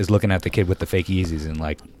Yeezys is looking at the kid with the fake Yeezys and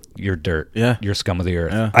like, you're dirt. Yeah. You're scum of the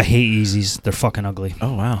earth. Yeah. I hate Yeezys. They're fucking ugly.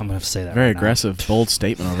 Oh wow. I'm gonna have to say that. Very right now. aggressive, bold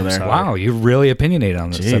statement over there. sorry. Wow, you're really opinionated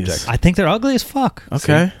on this Jeez. subject. I think they're ugly as fuck.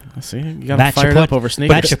 Okay. See, you got Matt fired Chaput, up over Matt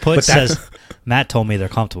sneakers. Chaput But that- says Matt told me they're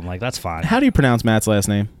comfortable. I'm like, that's fine. How do you pronounce Matt's last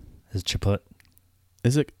name? Is Chaput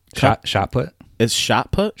Is it shot put? Is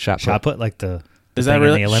shot put? Shot put. shot put like the Is thing that in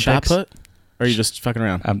really the Olympics? shot put? Or are you just fucking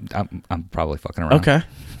around? I'm probably fucking around. Okay.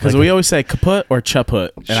 Because Like- we always say kaput or chaput,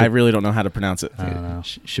 and Sh- I really don't know how to pronounce it. I don't know.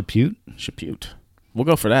 Chaput? Chaput. We'll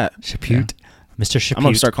go for that. Chaput. Mr. Chaput. I'm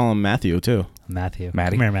gonna start calling him Matthew too. Matthew.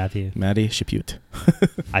 Matty. Come here, Matthew. Matty Chaput.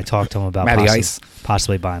 I talked to him about Matty Ice.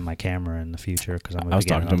 possibly buying my camera in the future because I'm. I was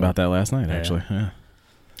talking to him about that last night. Yeah. Actually, yeah.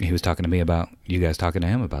 He was talking to me about you guys talking to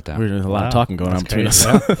him about that. There's a lot Wow, of talking going on that's between crazy.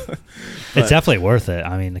 us. It's definitely worth it.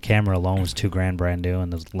 I mean, the camera alone was $2,000 brand new,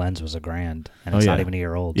 and the lens was $1,000, and Oh, it's yeah. not even a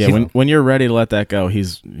year old. Yeah, so when you're ready to let that go,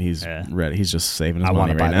 he's Yeah. ready. He's just saving his I want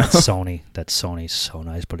money to buy right now. that Sony. That Sony's so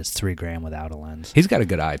nice, but it's $3,000 without a lens. He's got a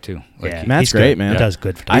good eye too. Like, Yeah. Matt's He's great, good. man. He does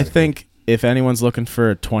good for I think if anyone's looking for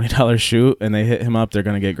a $20 shoot and they hit him up, they're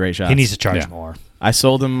gonna get great shots. he needs to charge Yeah. more. I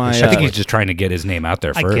sold him my. I think he's just trying to get his name out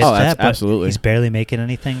there I first. get Oh, that, but absolutely. he's barely making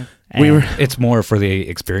anything. We and were- It's more for the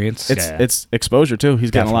experience. Yeah. it's exposure too. He's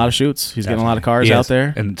getting a lot of shoots. He's getting a lot of cars He out is.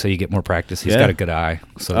 there. and so you get more practice. He's Yeah. got a good eye.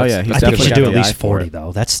 So Oh, that's- yeah, he's I think definitely he should do got at the least eye for 40 it.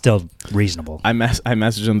 though. That's still reasonable. I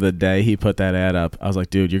messaged him the day he put that ad up. I was like,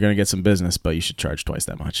 dude, you're gonna get some business, but you should charge twice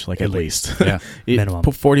that much, like at least. Yeah. Minimum.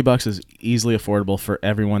 $40 is easily affordable for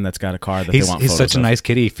everyone that's got a car that they want. He's photos such a of. nice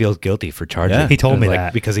kid. He feels guilty for charging. Yeah. He told me like,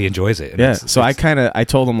 that. because he enjoys it. And Yeah, it's- so it's- I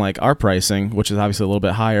told him like our pricing, which is obviously a little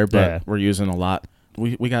bit higher, but Yeah. we're using a lot.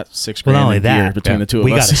 We got $6,000 Well, not only in gear that, between the two of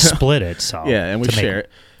we us. got to split it. So Yeah, and we to make- share it.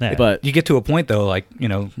 Yeah. But you get to a point though, like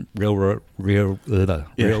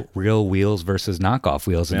real wheels versus knockoff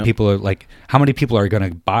wheels, and Yep. people are like, how many people are going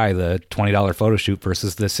to buy the $20 photo shoot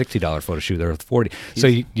versus the $60 photo shoot or the 40? So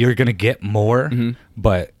you're going to get more, Mm-hmm.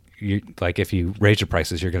 but you like if you raise your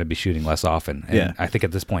prices, you're going to be shooting less often. And Yeah. I think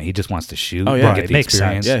at this point he just wants to shoot. Oh, yeah. and Right, get the makes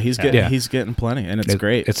experience. sense. yeah, he's getting plenty, and it's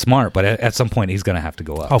great. It's smart, but at some point he's going to have to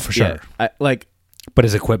go up. Oh, for sure. Yeah, But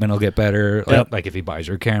his equipment will get better. Yep. Like if he buys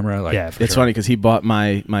your camera, like Yeah, for it's sure. funny because he bought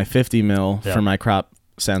my 50 mil Yeah. for my crop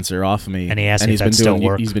sensor off of me, And he asked me he's if been that still doing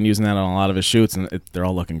worked. he's been using that on a lot of his shoots, and they're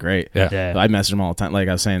all looking great. Yeah. Yeah. So I message him all the time. Like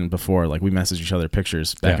I was saying before, like we message each other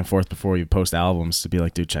pictures back Yeah. and forth before you post albums to be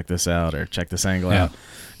like, dude, check this out or check this angle Yeah. out.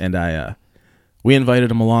 And we invited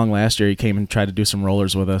him along last year. He came and tried to do some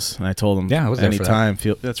rollers with us, and I told him, Yeah, I was there for that.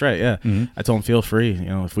 anytime. That's right. Yeah, Mhm. I told him feel free. You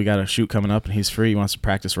know, if we got a shoot coming up and he's free, he wants to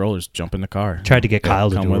practice rollers, jump in the car. Tried to get Yeah, Kyle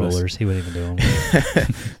to come do with us. rollers. He wouldn't even do them.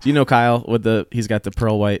 Do you know Kyle with he's got the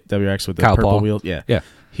pearl white WRX with the Kyle purple Paul. wheels? Yeah, Yeah.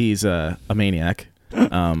 He's a maniac.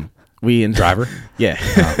 driver. Yeah,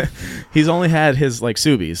 he's only had his like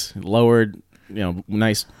Subis lowered,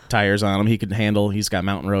 nice tires on him. He could handle. He's got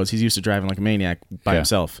mountain roads. He's used to driving like a maniac by Yeah.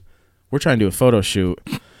 himself. We're trying to do a photo shoot,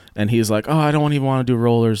 and he's like, "Oh, I don't even want to do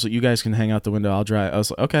rollers. You guys can hang out the window. I'll drive." I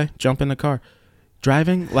was like, "Okay, jump in the car."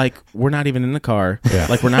 Driving like we're not even in the car. Yeah.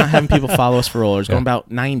 Like we're not having people follow us for rollers. Going Yeah.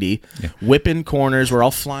 about 90, Yeah. whipping corners. We're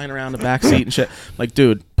all flying around the back seat and shit. Like,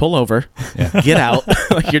 dude, pull over, Yeah. get out.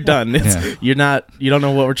 Like you're done. Yeah. You don't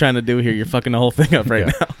know what we're trying to do here. You're fucking the whole thing up right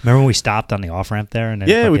Yeah. now. Remember when we stopped on the off ramp there? And then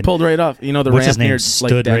Yeah, we fucking- pulled right off. You know the What's ramp his name near stood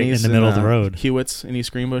like right in Denny's the middle and, of the road. Hewitt's in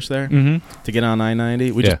East Greenbush there Mm-hmm. to get on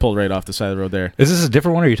I-90. We Yeah. just pulled right off the side of the road there. Is this a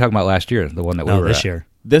different one, or are you talking about last year? The one that we No, were this at? year.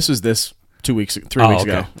 This was 3 weeks Oh,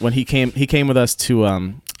 ago okay. when he came with us to I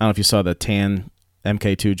don't know if you saw the tan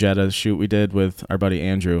MK2 Jetta shoot we did with our buddy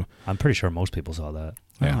Andrew. I'm pretty sure most people saw that.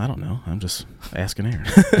 Yeah. Well, I don't know. I'm just asking Aaron.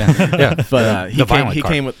 Yeah. Yeah. But The violent he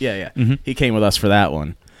car. came with Mhm. he came with us for that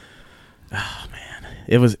one. Oh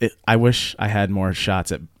man, I wish I had more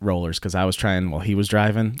shots at rollers because I was trying while he was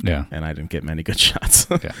driving. Yeah. and I didn't get many good shots.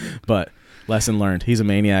 Yeah. But lesson learned: he's a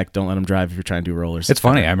maniac. Don't let him drive if you're trying to do rollers. It's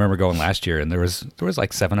funny. I remember going last year, and there was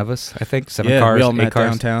like 7 of us. I think 7 Yeah, cars. we all 8 met cars.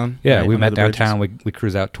 downtown. Yeah, right we under met the bridges. downtown. We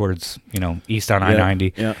cruise out towards east on Yeah,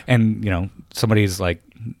 I-90, yeah. and somebody's like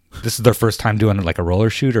this is their first time doing like a roller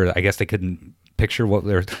shoot, or I guess they couldn't picture what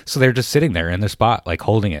they're. So they're just sitting there in their spot, like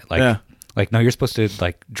holding it, like. Yeah. Like, no, you're supposed to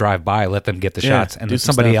like drive by, let them get the Yeah, shots, and do then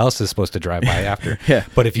some somebody stuff. else is supposed to drive by after. Yeah.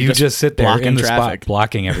 But if you You're just sit there blocking in the traffic. spot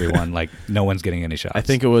blocking everyone, like no one's getting any shots. I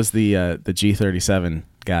think it was the G37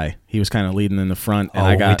 guy. He was kind of leading in the front, and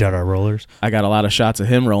we did our rollers. I got a lot of shots of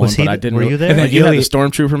him rolling, Was he but I th- didn't. were you there? And then And you had Ilya- the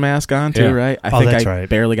stormtrooper mask on too, Yeah. right? I Oh, think that's I right.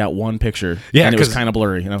 barely got one picture. Yeah, and it was 'cause- kind of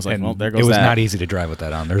blurry, and I was like, and "Well, there goes it was that." not easy to drive with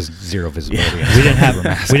that on. There's zero visibility. Yeah. in We didn't have stormtrooper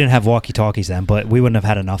mask. we didn't have walkie talkies then, but we wouldn't have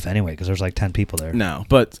had enough anyway because there's like 10 people there. No,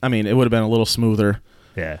 but I mean, it would have been a little smoother.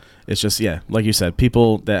 Yeah. It's just, like you said,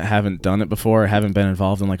 people that haven't done it before, haven't been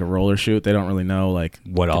involved in like a roller shoot, they don't really know like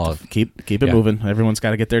What all- keep it Yeah. moving. Everyone's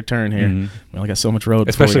got to get their turn here. Mhm. We only got so much road, before we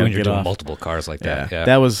Especially gotta when you're get doing off. multiple cars like Yeah. that. Yeah,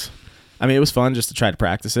 That was. I mean, it was fun just to try to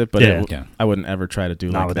practice it, but Yeah. Yeah. I wouldn't ever try to do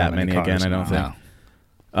Not like with that that many many again. cars, I don't no.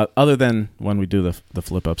 think. Other than when we do the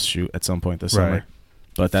flip ups shoot at some point this Right. summer.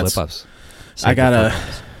 But that's flip ups. I got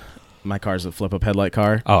my car's a flip up headlight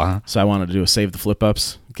car. Oh, huh. So I wanted to do a save the flip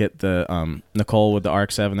ups, get the Nicole with the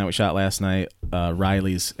Arc 7 that we shot last night,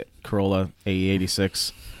 Riley's Corolla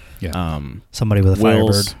AE86, Yeah. Somebody with a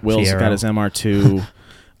Firebird. Will's Fiero. got his MR2.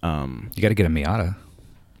 You got to get a Miata.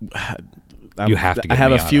 You have to get I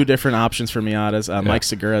have a a few Miata. different options for Miatas. Mike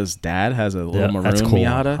Segura's dad has a little Yeah, maroon that's cool.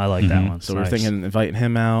 Miata. I like that Mhm. one. So It's we're nice. thinking inviting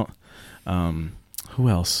him out.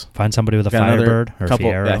 Find Find somebody with a got another Firebird or couple.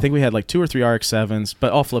 Fiero. I think we had like 2 or 3 RX-7s,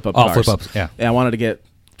 but all flip up Oh, cars. flip ups. Yeah. And I wanted to get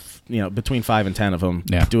between 5 and 10 of them.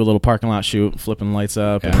 Yeah. Do a little parking lot shoot, flipping lights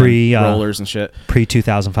up, Yeah. and Pre, rollers and shit. Pre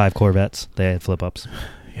 2005 Corvettes, they had flip ups.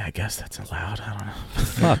 Yeah, I guess that's allowed. I don't know.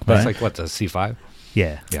 Fuck. Right. It's like what, the C5?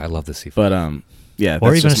 Yeah. Yeah, I love the C5. But yeah,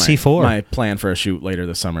 Or that's even just a C4. My plan for a shoot later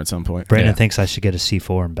this summer at some point. Brandon Yeah. thinks I should get a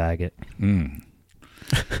C4 and bag it.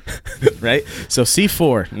 Right? So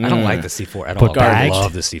C4. I don't like the C4 at But all. But I bagged?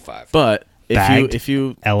 love the C5. But Bagged, if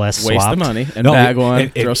you LS waste the swapped. money and No, bag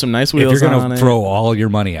one, if- throw some nice If wheels you're on gonna it. throw all your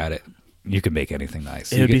money at it, you can make anything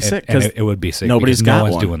nice. It would You be can- sick, and 'cause it would be sick. nobody's because got no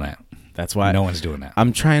one's one. doing that. That's why No one's doing that.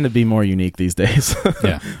 I'm trying to be more unique these days.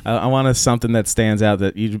 Yeah. I want something that stands out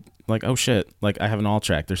that you like. Oh shit! Like I have an all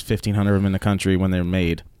track. There's 1,500 of them in the country when they're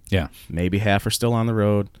made. Yeah. Maybe half are still on the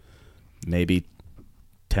road. Maybe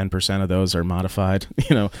 10% of those are modified.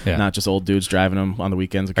 You know, Yeah. not just old dudes driving them on the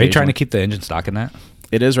weekends. Are you trying to occasionally. keep the engine stock in that?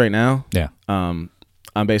 It is right now. Yeah.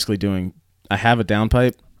 I'm basically doing. I have a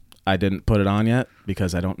downpipe. I didn't put it on yet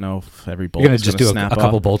because I don't know if every bolt You're gonna is just gonna do a snap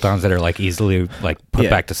couple off. bolt-ons that are like easily like put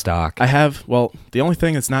Yeah. back to stock. I have. Well, the only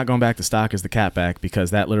thing that's not going back to stock is the catback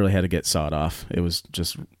because that literally had to get sawed off. It was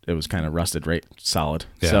kind of rusted right solid.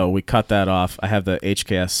 Yeah. So we cut that off. I have the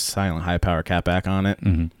HKS silent high power catback on it.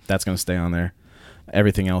 Mm-hmm. That's going to stay on there.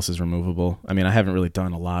 Everything else is removable. I mean, I haven't really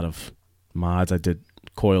done a lot of mods. I did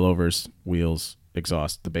coilovers, wheels,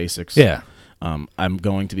 exhaust, the basics. Yeah. I'm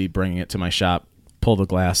going to be bringing it to my shop, pull the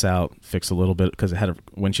glass out, fix a little bit because it had a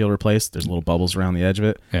windshield replaced. There's little bubbles around the edge of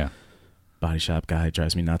it. Yeah. Body shop guy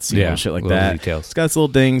drives me nuts. Seeing Yeah, shit like little that. details. It's got its little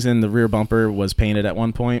dings, and the rear bumper was painted at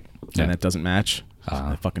one point, Yeah. and it doesn't match. So Uh-huh.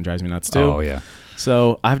 that fucking drives me nuts too. Oh yeah.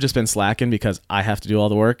 So I've just been slacking because I have to do all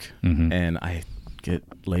the work, Mhm. and I get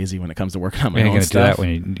lazy when it comes to working on my You ain't own gonna stuff. do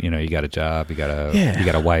that when you got a job, you got a Yeah. you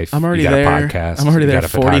got a wife, I'm already you got there. a podcast, I'm already you there got a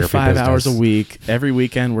photography 45 hours a business. week. Every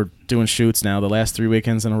weekend we're doing shoots now. The last 3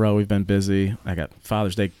 weekends in a row we've been busy. I got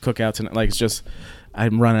Father's Day cookout tonight. Like it's just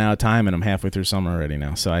I'm running out of time and I'm halfway through summer already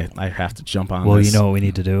now. So I have to jump on Well, this. you know what we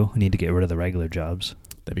need to do? We need to get rid of the regular jobs.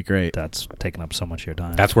 That'd be great. That's taking up so much of your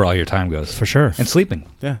time. That's where all your time goes. for sure. And sleeping.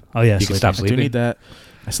 Yeah. Oh yeah, You can sleeping. stop I do sleeping. need that.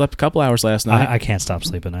 I slept a couple hours last night. I can't stop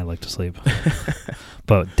sleeping. I like to sleep.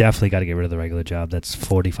 But definitely got to get rid of the regular job. That's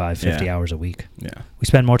 45, 50 Yeah. hours a week. Yeah. We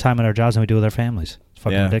spend more time at our jobs than we do with our families. It's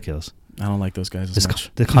fucking Yeah. ridiculous. I don't like those guys as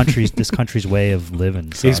much. This country's way of living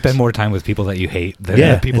You sucks. spend more time with people that you hate than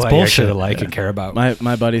Yeah, the people it's that you actually bullshit. like and care about.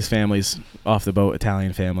 My buddy's family's off the boat,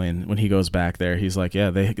 Italian family, and when he goes back there, he's like, yeah,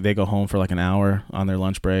 they go home for like an hour on their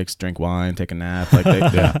lunch breaks, drink wine, take a nap.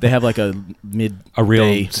 Like they have like a A real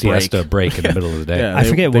day siesta break in the middle of the day. Yeah, I they-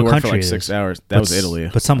 forget they what work country for like it 6 is. hours. That was Italy.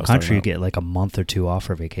 But some I was talking country you about. get like a month or two off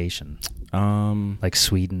for vacation. Like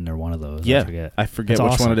Sweden or one of those. yeah, I forget.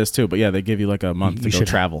 which awesome. one it is too. But yeah, they give you like a month to go should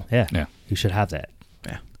travel. Yeah, Yeah. you should have that.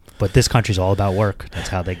 Yeah. But this country's all about work. That's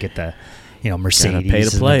how they get the, Mercedes pay to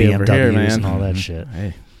and play the over BMWs here, man. and all that Mhm. shit.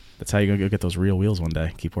 Hey, that's how you go get those real wheels one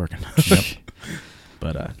day. Keep working.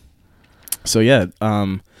 But so yeah,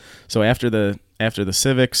 so after the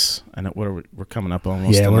Civics, I know we're coming up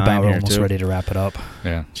almost. Yeah, to we're 9 about here almost too. ready to wrap it up.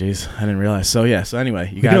 Yeah. Jeez, I didn't realize. So yeah, so anyway,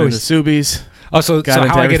 you We got could into always- Subies. Oh, so Got into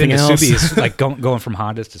how I get into everything else. Subies, like going from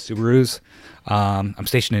Hondas to Subarus. I'm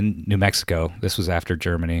stationed in New Mexico. This was after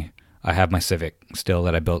Germany. I have my Civic still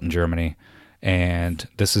that I built in Germany, And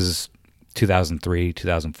this is 2003,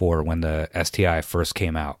 2004 when the STI first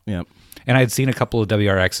came out. Yep. And I had seen a couple of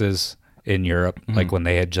WRXs in Europe, like when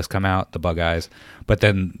they had just come out, the Bug Eyes. But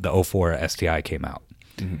then the 04 STI came out.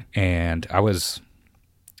 And I was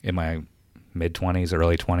in my mid-20s,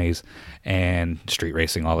 early 20s, and street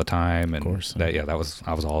racing all the time. And of course. I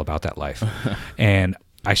was all about that life. And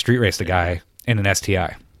I street raced a guy in an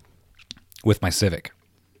STI with my Civic.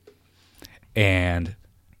 And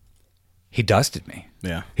he dusted me.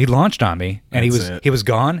 Yeah. He launched on me, and That's he was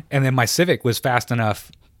gone. And then my Civic was fast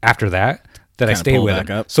enough after that I Kinda stayed pull with back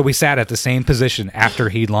him. up. So we sat at the same position after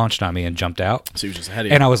he launched on me and jumped out. So he was just ahead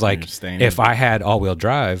of you. And I was and like, you're staying if in. I had all-wheel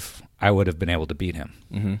drive, I would have been able to beat him.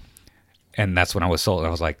 Mm-hmm. And that's when I was sold. I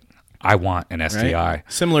was like, I want an STI. Right?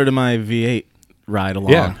 Similar to my V8 ride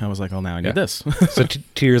along. Yeah. I was like, oh, now I need Yeah. this. So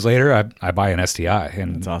 2 years later, I buy an STI.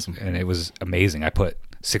 And That's awesome. And it was amazing. I put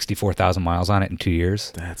 64,000 miles on it in 2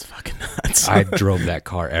 years. That's fucking nuts. I drove that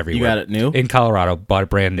car everywhere. You got it new? In Colorado, bought it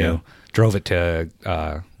brand new. Yeah. Drove it to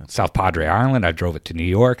South Padre Island. I drove it to New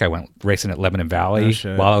York. I went racing at Lebanon Valley Oh,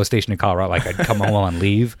 shit. while I was stationed in Colorado. Like I'd come home on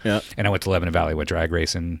leave, Yeah. and I went to Lebanon Valley, went drag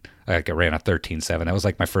racing. Like I ran a 13.7. That was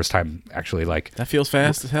like my first time actually like. That feels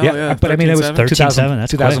fast as hell. Yeah, but I mean it was 13.7. 13.7,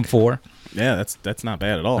 that's 2004. Yeah, that's not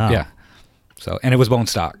bad at all. Oh. Yeah. So and it was bone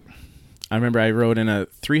stock. I remember I rode in a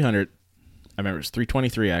 300. I remember it was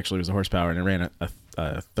 323 actually. It was the horsepower, and it ran a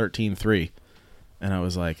 13.3. And I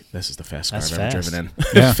was like, this is the fastest car That's I've ever fast. driven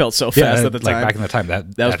in. Yeah. It felt so fast at the like time. back in the time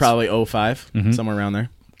that That was that's- probably 05, somewhere around there.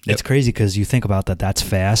 It's crazy because you think about that. That's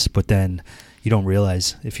fast, but then you don't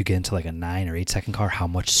realize if you get into like a 9 or 8 second car how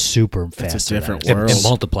much super fast different it, world. it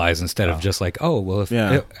multiplies instead of just like, oh, well, if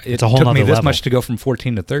Yeah. it It's a whole took me nother this level. much to go from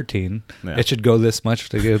 14 to 13, Yeah. it should go this much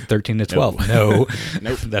to go 13 to 12. No,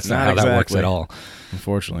 Nope, that's not not how that works exactly. at all.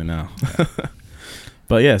 Unfortunately, no.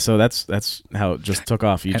 But yeah, so that's how it just took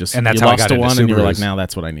off. You And- just and that's you how I lost got to into one, and you were like, Subarus. now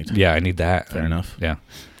that's what I need. Yeah, I need that. Fair enough. Yeah.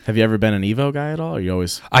 Have you ever been an Evo guy at all? Or you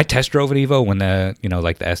always I test drove an Evo when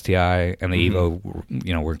like the STI and the Evo,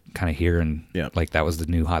 were kind of here, and Yep. like that was the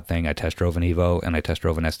new hot thing. I test drove an Evo and I test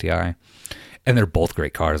drove an STI, and they're both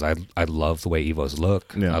great cars. I love the way Evos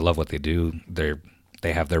look. Yeah. I love what they do.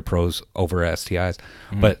 They have their pros over STIs,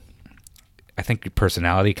 but I think your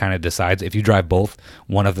personality kind of decides. If you drive both,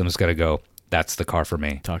 one of them is going to go, that's the car for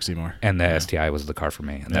me, talk Seymour? and the STI was the car for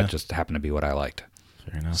me, and Yeah. that just happened to be what I liked.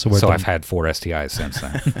 Fair enough. So we're So done. I've had 4 STIs since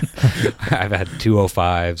then. I've had 2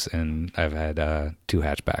 05s and I've had 2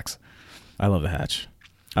 hatchbacks. I love the hatch.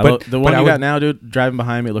 But- The but one I you would- got now, dude, driving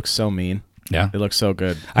behind me, it looks so mean. Yeah. It looks so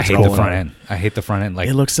good. I It's hate the rolling front up. end. I hate the front end. Like,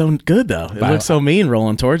 It looks so good though. It But looks so mean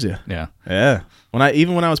rolling towards you. yeah. Yeah. When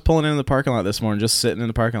I was pulling into the parking lot this morning, just sitting in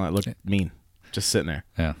the parking lot, it looked mean. Just sitting there.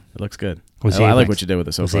 Yeah. It looks good. Was I he like able- what you did with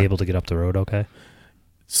it so was far. he able to get up the road okay?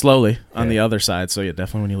 Slowly on Yeah. the other side. So yeah,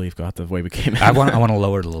 definitely when you leave, go out the way we came in. I want to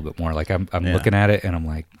lower it a little bit more. Like I'm Yeah. looking at it and I'm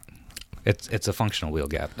like, it's a functional wheel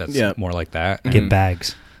gap. That's Yeah. more like that. Get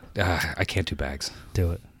bags. I can't do bags.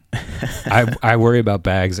 Do it. I worry about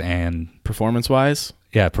bags and Performance wise,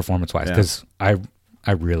 performance wise Yeah. because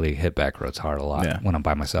I really hit back roads hard a lot Yeah. when I'm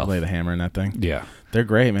by myself. lay the hammer in that thing. Yeah. They're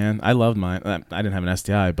great, man. I loved mine. I didn't have an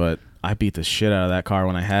STI, but I beat the shit out of that car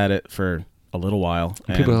when I had it for a little while.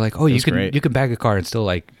 People are like, "Oh, it you was can great. you can bag a car and still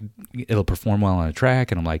like it'll perform well on a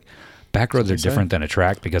track." And I'm like, back roads are what they say. different than a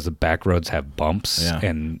track because the back roads have bumps Yeah.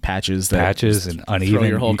 and patches patches just and uneven. throw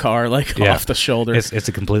your whole car like Yeah. off the shoulder. It's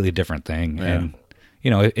a completely different thing. Yeah. And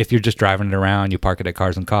if you're just driving it around, you park it at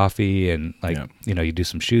Cars and Coffee, and like Yeah. you do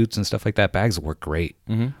some shoots and stuff like that. Bags work great.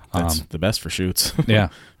 That's the best for shoots. Yeah.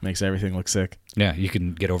 Makes everything look sick. Yeah, you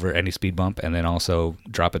can get over any speed bump and then also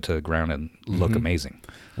drop it to the ground and look amazing.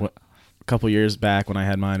 A couple years back when I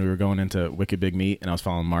had mine, we were going into Wicked Big Meat, and I was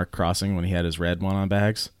following Mark Crossing when he had his red one on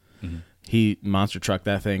bags. He monster trucked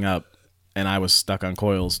that thing up, and I was stuck on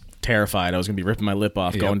coils, terrified. I was going to be ripping my lip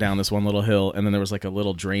off Yep. going down this one little hill, and then there was like a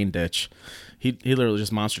little drain ditch. He literally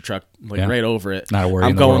just monster trucked like Yeah. right over it. Not a worry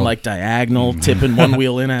I'm in the going world. like diagonal, tipping one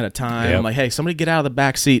wheel in at a time. Yep. I'm like, hey, somebody get out of the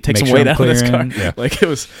back seat, take Make some sure weight I'm out of this car. clearing. Yeah. Like it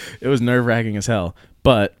was nerve wracking as hell,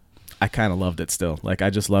 but I kind of loved it still. Like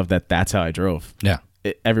I just loved that. That's how I drove. Yeah.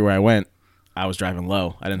 Everywhere I went, I was driving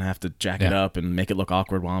low. I didn't have to jack it Yeah. up and make it look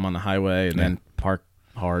awkward while I'm on the highway and then park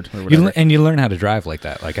hard or You whatever. you learn how to drive like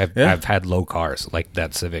that. Like I've Yeah. had low cars. Like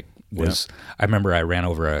that Civic was. I remember I ran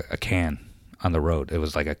over a can on the road. It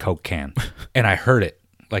was like a Coke can, and I heard it.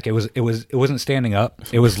 Like it wasn't standing up.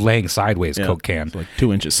 It was laying sideways. Yeah. Coke can. It's like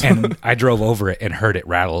 2 inches. And I drove over it and heard it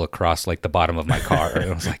rattle across like the bottom of my car.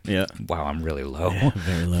 And I was like, Yeah. wow, I'm really low.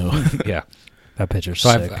 Very low. Yeah. That picture's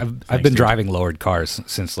So sick. I've been driving lowered cars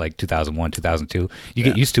since like 2001, 2002. You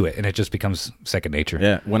get used to it, and it just becomes second nature.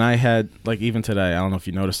 Yeah, when I had, like, even today, I don't know if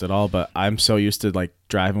you noticed at all, but I'm so used to, like,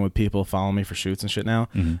 driving with people following me for shoots and shit now.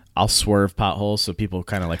 I'll swerve potholes so people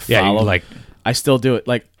kind of, like, Yeah, follow. like, I still do it.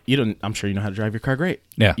 Like, you don't, I'm sure you know how to drive your car great.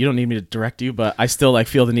 Yeah. You don't need me to direct you, but I still, like,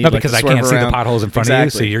 feel the need no, like, because to I swerve can't see the around. potholes in front of you,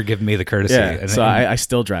 so you're giving me the courtesy. Yeah, And, so I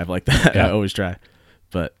still drive like that. Yeah. I always try.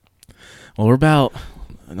 But, well, we're about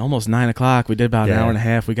almost 9 o'clock. We did about an hour and a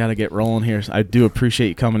half. We got to get rolling here. I do appreciate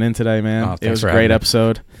you coming in today, man. Oh, it was a for great having me.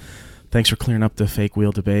 episode. Thanks for clearing up the fake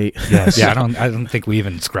wheel debate. Yes. yeah, I don't think we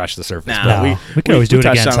even scratched the surface. Nah, but, No, we can always do it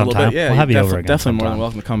touched again on it a little sometime. bit. Yeah, We'll have you over definitely, again definitely more than sometime.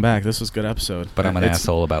 welcome to come back. This was a good episode. but I'm an It's-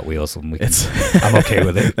 asshole about wheels, and It's I'm okay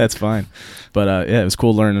with it. That's fine. But yeah, it was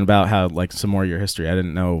cool learning about how, like, some more of your history. I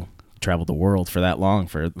didn't know you traveled the world for that long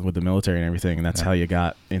with the military and everything, and that's Yeah. how you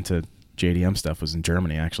got into JDM stuff, was in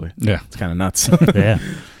Germany, actually. Yeah. It's kind of nuts. Yeah,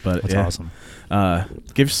 But that's yeah. awesome.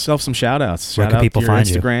 Give yourself some shout outs. Where Shout can out people to your find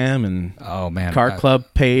you? Instagram and Oh man, Car Club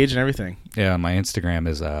page and everything. Yeah, my Instagram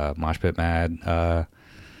is moshpitmad.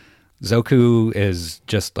 Zoku is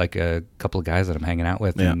just like a couple of guys that I'm hanging out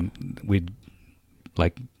with, Yeah. and we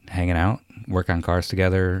like hanging out, work on cars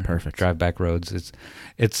together, Perfect. drive back roads.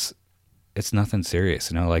 It's nothing serious,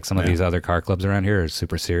 you know. Like some of Yeah. these other car clubs around here are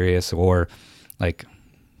super serious, or like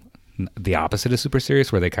the opposite is super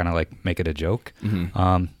serious, where they kind of like make it a joke.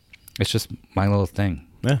 It's just my little thing.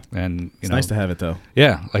 Yeah. And you It's know, nice to have it, though.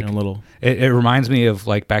 yeah, like You know, a little. it reminds me of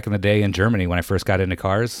like back in the day in Germany when I first got into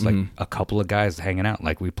cars, like a couple of guys hanging out.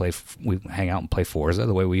 Like we hang out and play Forza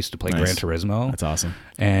the way we used to play Nice. Gran Turismo. That's awesome.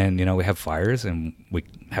 And you know, we have fires and we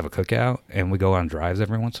have a cookout and we go on drives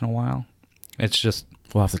every once in a while. It's just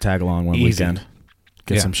We'll have to tag along one Easy. weekend.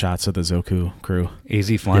 Get Yeah. some shots of the Zoku crew.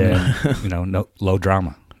 easy fun, Yeah. and, you know, no low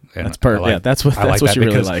drama. And That's perfect. Yeah, that's what I like what that you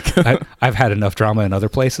really because like. I've had enough drama in other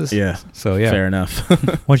places. Yeah. So yeah, Fair enough.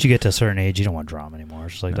 Once you get to a certain age, you don't want drama anymore.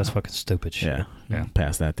 It's like, that's fucking stupid shit. Yeah. Yeah.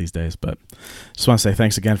 Past that these days. But just want to say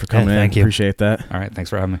thanks again for coming in. thank you. Appreciate that. All right, thanks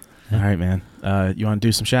for having me. Yeah. All right, man. You want to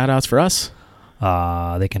do some shout outs for us?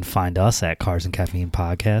 They can find us at Cars and Caffeine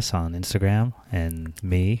Podcast on Instagram, and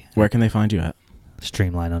me, Where can they find you at?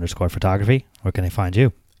 Streamline_photography. Where can they find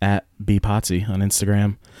you? At bpotsy on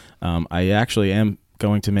Instagram. I actually am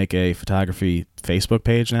going to make a photography Facebook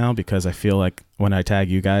page now, because I feel like when I tag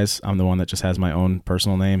you guys, I'm the one that just has my own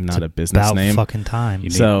personal name, not a business About name. fucking time. You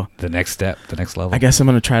need So- the next step, the next level. I guess I'm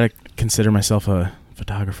going to try to consider myself a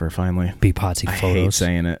photographer finally. Be Potsy I hate photos.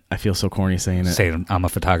 saying it. I feel so corny saying it. Say I'm a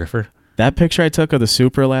photographer. That picture I took of the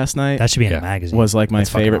Supra last night That should be in Yeah. a magazine. was like my That's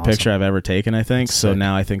fucking favorite awesome. picture I've ever taken, I think. That's So sick.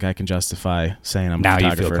 now I think I can justify saying I'm Now a you feel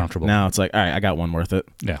photographer. comfortable. Now it's like, all right, I got one worth it.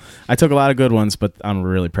 Yeah. I took a lot of good ones, but I'm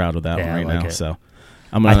really proud of that Yeah, one I right like now. it. So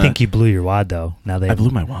I'm gonna, I think you blew your wad though. Now they I blew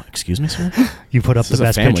my wand. Excuse me, sir? you put up This the is a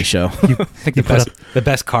best family picture. show. You, I think you the put best, up the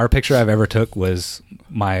best car picture I've ever took was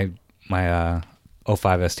my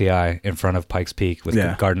 05 STI in front of Pikes Peak with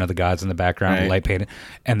Yeah. the Garden of the Gods in the background, Right. light painted,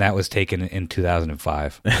 and that was taken in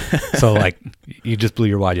 2005. So like, you just blew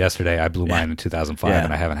your wad yesterday. I blew mine in 2005, Yeah.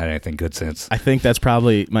 and I haven't had anything good since. I think that's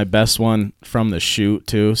probably my best one from the shoot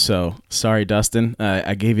too. So sorry, Dustin.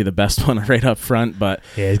 I gave you the best one right up front, but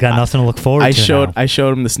yeah, he's got nothing to look forward I to. showed now. I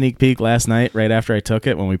showed him the sneak peek last night right after I took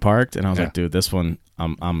it when we parked, and I was Yeah. like, dude, this one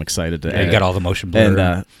I'm excited to Yeah, edit. you got all the motion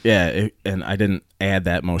blur. And and I didn't add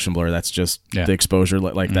that motion blur. That's just Yeah. the exposure.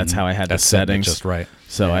 Like that's how I had That's the set it settings. just right.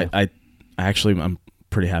 So Yeah. I actually I'm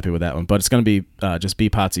pretty happy with that one. But it's gonna be just be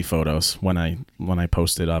Potsy photos when I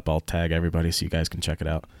post it up. I'll tag everybody so you guys can check it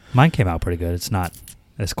out. Mine came out pretty good. It's not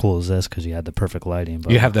as cool as this because you had the perfect lighting.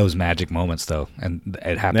 But You have those magic moments though, and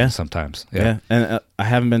it happens Yeah. sometimes. Yeah, and I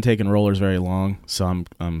haven't been taking rollers very long, so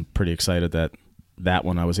I'm pretty excited that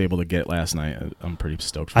one I was able to get last night. I'm pretty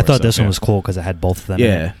stoked for I it, thought so, this one yeah. was cool because it had both of them. in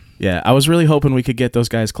Yeah, it. yeah. I was really hoping we could get those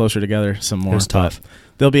guys closer together some more. It was but tough.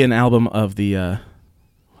 There'll be an album of the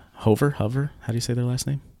Hover. How do you say their last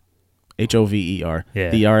name? HOVER.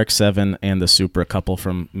 Yeah. The RX-7 and the Supra couple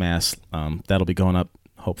from Mass. That'll be going up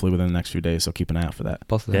hopefully within the next few days. So keep an eye out for that.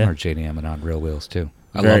 Both of them Yeah. are JDM and on real wheels too.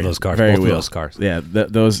 I Very- love those cars. very Both of wheel. those cars. Yeah,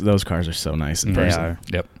 those cars are so nice in Mhm. They person. are.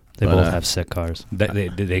 Yep. They But, both have sick cars. They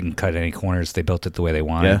can cut any corners. They built it the way they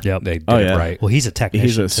wanted. Yeah. Yep. They did Oh, it yeah. right. Well, he's a technician.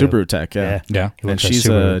 He's a too. Subaru tech. Yeah. Yeah. Yeah. He And works at she's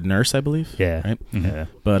Subaru. a nurse, I believe. Yeah. Right. Mhm. Yeah.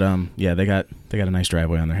 But yeah, they got a nice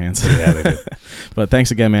driveway on their hands. Yeah, they do. But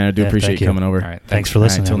thanks again, man. I do Yeah, appreciate thank you you. coming over. All right. Thanks for All right,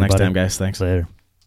 listening. till next everybody. time, guys. Thanks. Later.